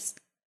different ways.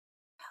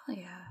 Hell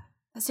yeah.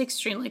 That's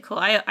extremely cool.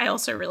 I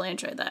also really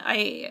enjoyed that.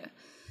 I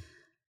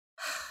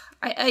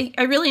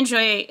really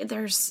enjoy,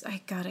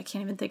 I can't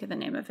even think of the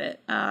name of it.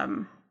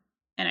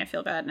 And I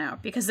feel bad now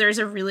because there's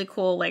a really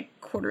cool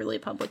like quarterly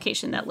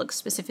publication that looks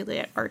specifically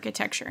at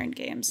architecture in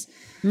games.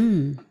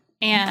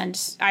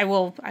 And I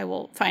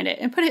will find it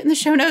and put it in the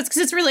show notes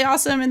because it's really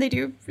awesome and they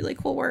do really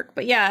cool work.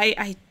 But yeah,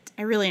 I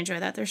really enjoy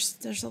that.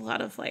 There's a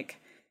lot of like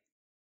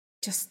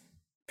just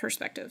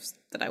perspectives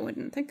that I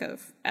wouldn't think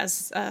of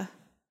as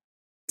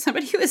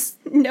somebody who has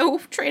no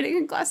training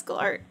in classical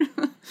art.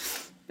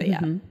 But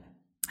yeah,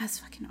 that's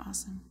fucking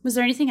awesome. Was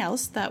there anything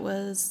else that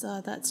was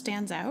that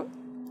stands out?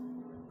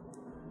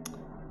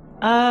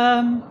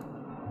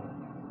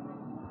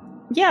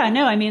 Yeah,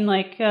 no, I mean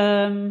like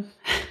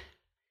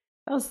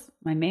That was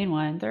my main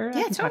one.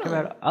 I can talk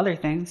about other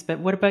things, but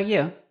what about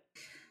you?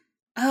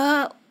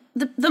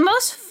 The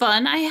most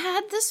fun I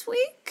had this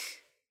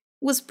week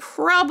was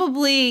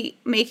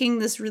probably making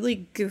this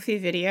really goofy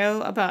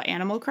video about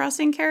Animal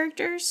Crossing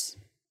characters.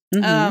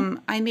 Mm-hmm.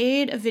 I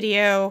made a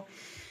video.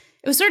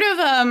 It was sort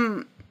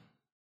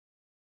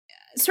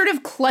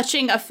of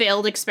clutching a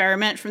failed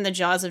experiment from the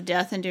jaws of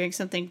death and doing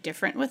something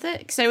different with it.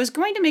 Because I was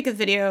going to make a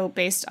video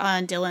based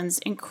on Dylan's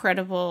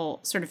incredible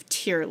sort of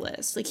tier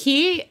list. Like,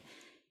 he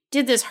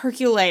did this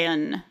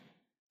Herculean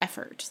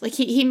effort. Like,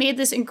 he made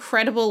this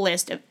incredible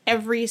list of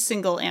every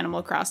single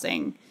Animal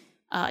Crossing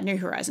New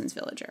Horizons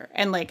villager.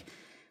 And, like,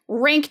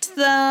 ranked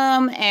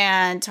them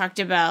and talked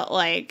about,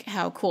 like,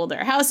 how cool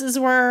their houses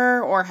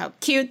were or how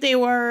cute they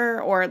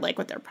were or, like,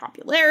 what their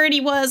popularity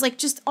was. Like,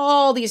 just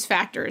all these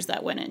factors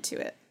that went into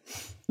it.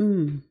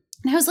 And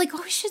I was like,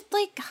 oh, we should,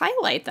 like,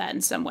 highlight that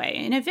in some way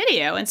in a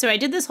video. And so I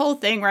did this whole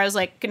thing where I was,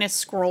 like, going to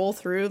scroll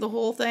through the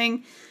whole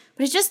thing.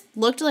 But it just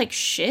looked like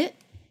shit.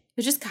 It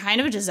was just kind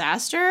of a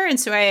disaster. And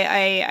so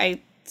I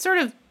sort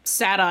of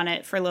sat on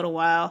it for a little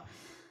while.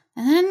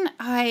 And then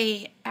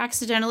I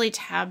accidentally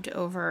tabbed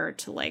over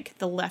to, like,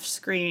 the left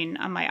screen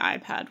on my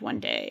iPad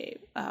one day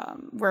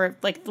where,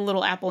 like, the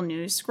little Apple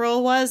News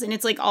scroll was. And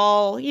it's, like,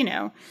 all, you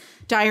know,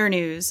 dire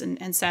news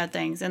and sad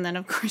things. And then,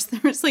 of course,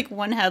 there was, like,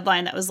 one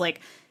headline that was, like,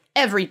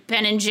 every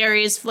Ben &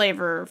 Jerry's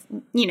flavor,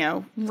 you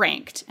know,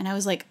 ranked. And I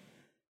was like,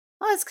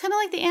 oh, it's kind of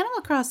like the Animal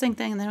Crossing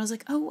thing. And then I was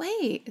like, oh,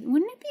 wait,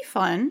 wouldn't it be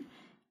fun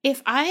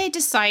if I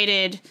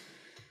decided,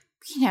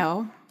 you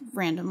know,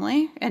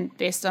 randomly and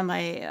based on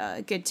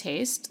my good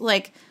taste,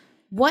 like,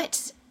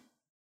 what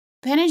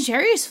Ben &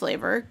 Jerry's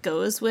flavor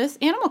goes with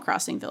Animal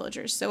Crossing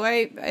villagers? So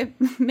I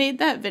made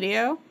that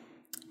video.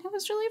 It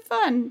was really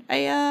fun.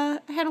 I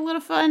had a lot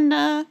of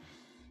fun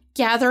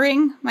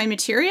gathering my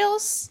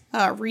materials,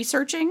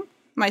 researching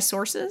my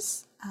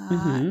sources,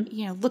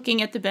 you know,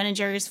 looking at the Ben &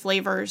 Jerry's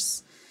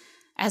flavors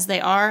as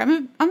they are.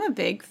 I'm a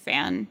big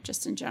fan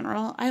just in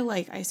general. I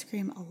like ice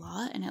cream a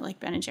lot, and I like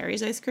Ben &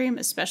 Jerry's ice cream,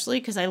 especially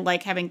because I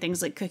like having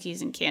things like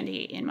cookies and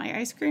candy in my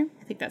ice cream.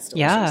 I think that's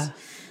delicious.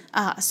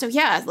 Yeah. So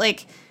yeah,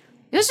 like,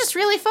 it was just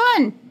really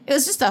fun. It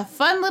was just a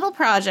fun little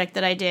project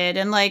that I did.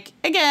 And, like,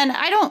 again,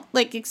 I don't,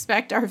 like,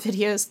 expect our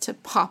videos to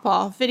pop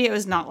off. Video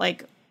is not,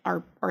 like,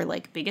 our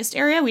like, biggest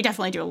area. We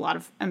definitely do a lot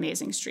of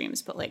amazing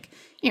streams. But, like,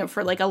 you know,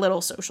 for, like, a little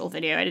social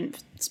video, I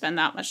didn't spend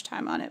that much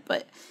time on it.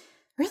 But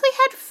really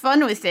had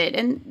fun with it.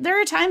 And there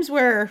are times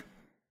where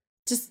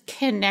just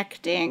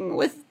connecting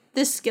with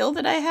this skill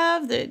that I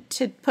have,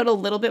 to put a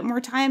little bit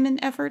more time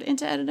and effort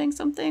into editing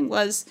something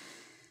was,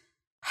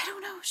 I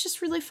don't know, it's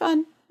just really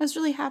fun. I was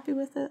really happy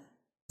with it.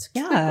 It's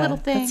a quick little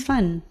thing. That's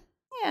fun.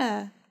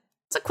 Yeah.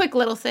 It's a quick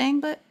little thing,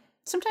 but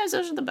sometimes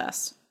those are the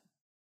best.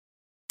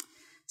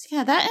 So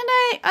yeah, that, and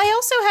I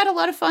also had a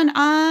lot of fun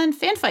on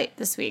FanFight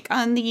this week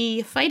on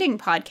the fighting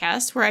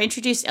podcast, where I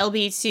introduced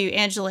LB to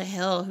Angela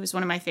Hill, who's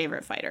one of my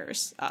favorite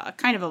fighters,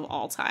 kind of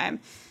all time,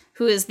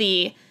 who is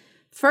the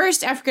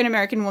first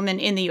African-American woman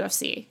in the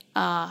UFC.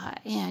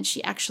 And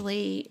she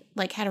actually,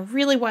 like, had a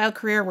really wild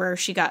career where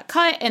she got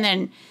cut and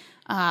then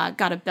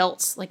got a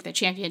belt, like the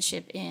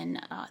championship in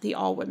the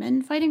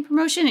all-women fighting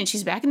promotion. And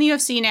she's back in the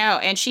UFC now.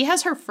 And she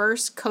has her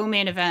first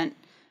co-main event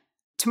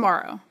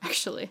tomorrow,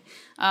 actually.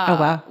 Oh,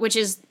 wow. Which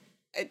is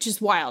just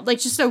wild. Like,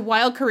 just a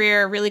wild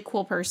career, really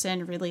cool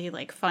person, really,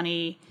 like,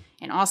 funny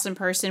and awesome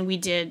person. We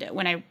did,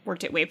 when I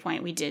worked at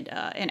Waypoint, we did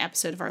an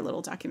episode of our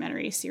little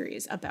documentary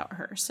series about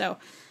her. So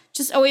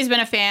just always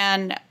been a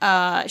fan.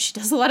 She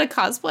does a lot of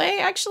cosplay,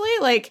 actually.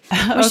 Like,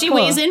 when she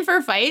weighs in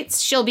for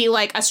fights, she'll be,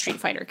 like, a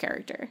Street Fighter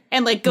character.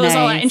 And, like, goes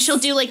all out. And she'll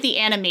do, like, the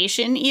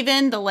animation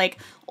even, the, like,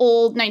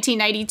 old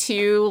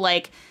 1992,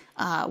 like,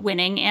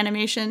 winning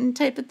animation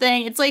type of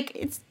thing. It's, like,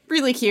 it's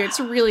really cute. It's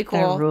really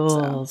cool. That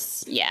rules.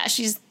 So, yeah,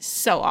 she's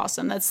so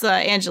awesome. That's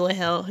Angela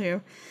Hill,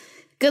 who,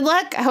 good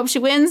luck. I hope she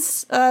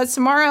wins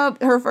tomorrow,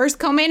 her first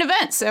co-main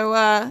event.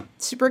 So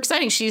super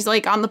exciting. She's,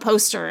 like, on the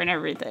poster and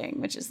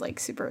everything, which is,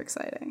 like, super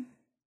exciting.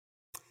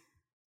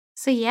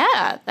 So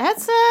yeah,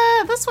 that's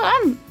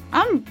what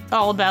I'm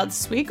all about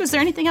this week. Was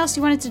there anything else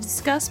you wanted to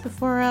discuss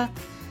before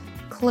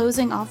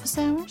closing office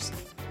hours?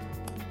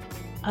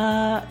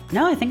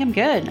 No, I think I'm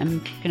good.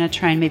 I'm gonna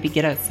try and maybe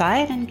get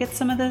outside and get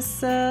some of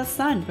this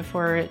sun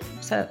before it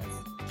sets.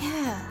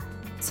 Yeah,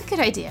 it's a good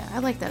idea. I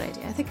like that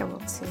idea. I think I will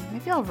too.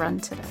 Maybe I'll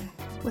run today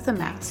with a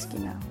mask,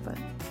 you know, but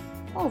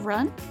I'll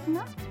run, you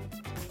know.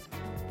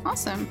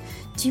 Awesome.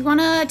 Do you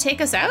want to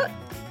take us out?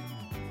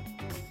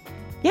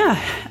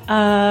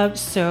 Yeah.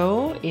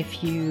 So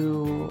if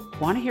you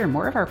want to hear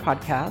more of our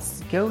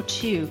podcasts, go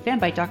to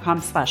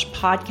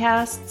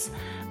fanbyte.com/podcasts.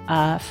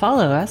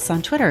 Follow us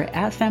on Twitter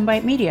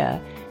 @fanbytemedia.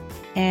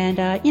 And,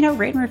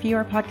 rate and review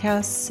our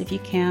podcasts if you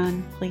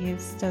can,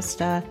 please.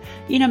 Just,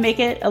 make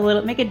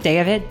a day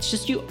of it.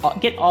 Just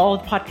get all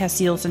the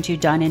podcasts you listen to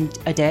done in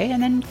a day,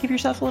 and then give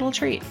yourself a little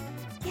treat.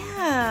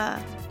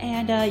 Yeah.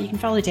 And you can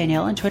follow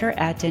Danielle on Twitter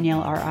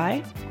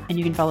 @DanielleRI. And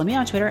you can follow me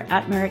on Twitter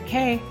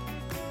 @MerrittK.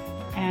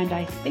 And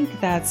I think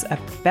that's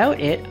about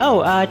it.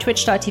 Oh,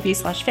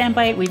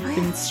 twitch.tv/fanbyte. We've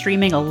been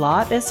streaming a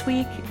lot this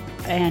week,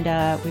 and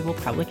we will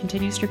probably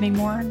continue streaming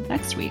more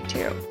next week,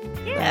 too.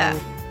 Yeah.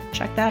 So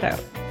check that out.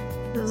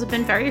 Those have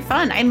been very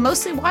fun. I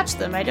mostly watch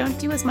them. I don't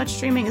do as much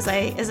streaming as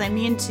I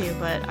mean to,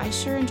 but I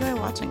sure enjoy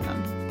watching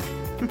them.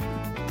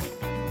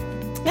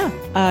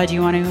 Yeah. Do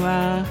you want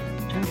to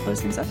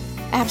close things up?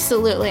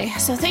 Absolutely.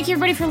 So thank you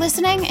everybody for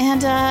listening,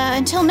 and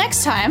until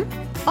next time,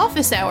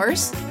 office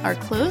hours are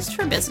closed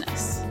for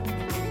business.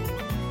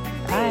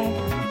 Bye.